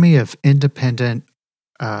army of independent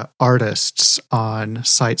artists on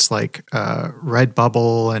sites like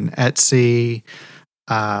Redbubble and Etsy.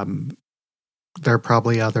 There are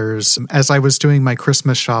probably others. As I was doing my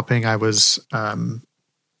Christmas shopping, I was,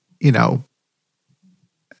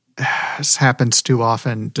 as happens too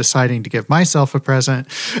often, deciding to give myself a present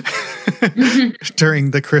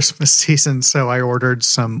during the Christmas season. So I ordered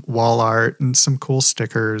some wall art and some cool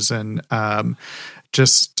stickers and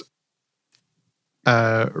just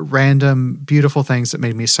random beautiful things that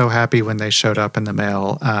made me so happy when they showed up in the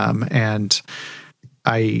mail. And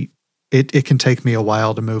it can take me a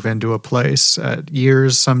while to move into a place,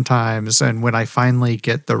 years sometimes. And when I finally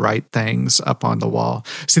get the right things up on the wall,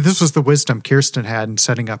 see, this was the wisdom Kirsten had in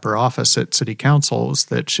setting up her office at City Council, is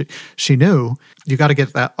that she knew you got to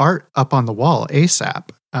get that art up on the wall ASAP,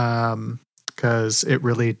 because it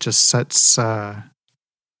really just sets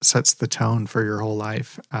the tone for your whole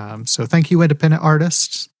life. So thank you, independent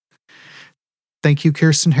artists. Thank you,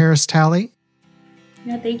 Kirsten Harris-Talley.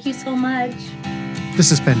 Yeah, thank you so much. This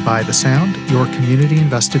has been By the Sound, your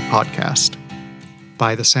community-invested podcast.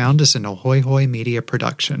 By the Sound is an Ahoy Hoy Media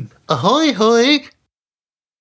production. Ahoy hoy!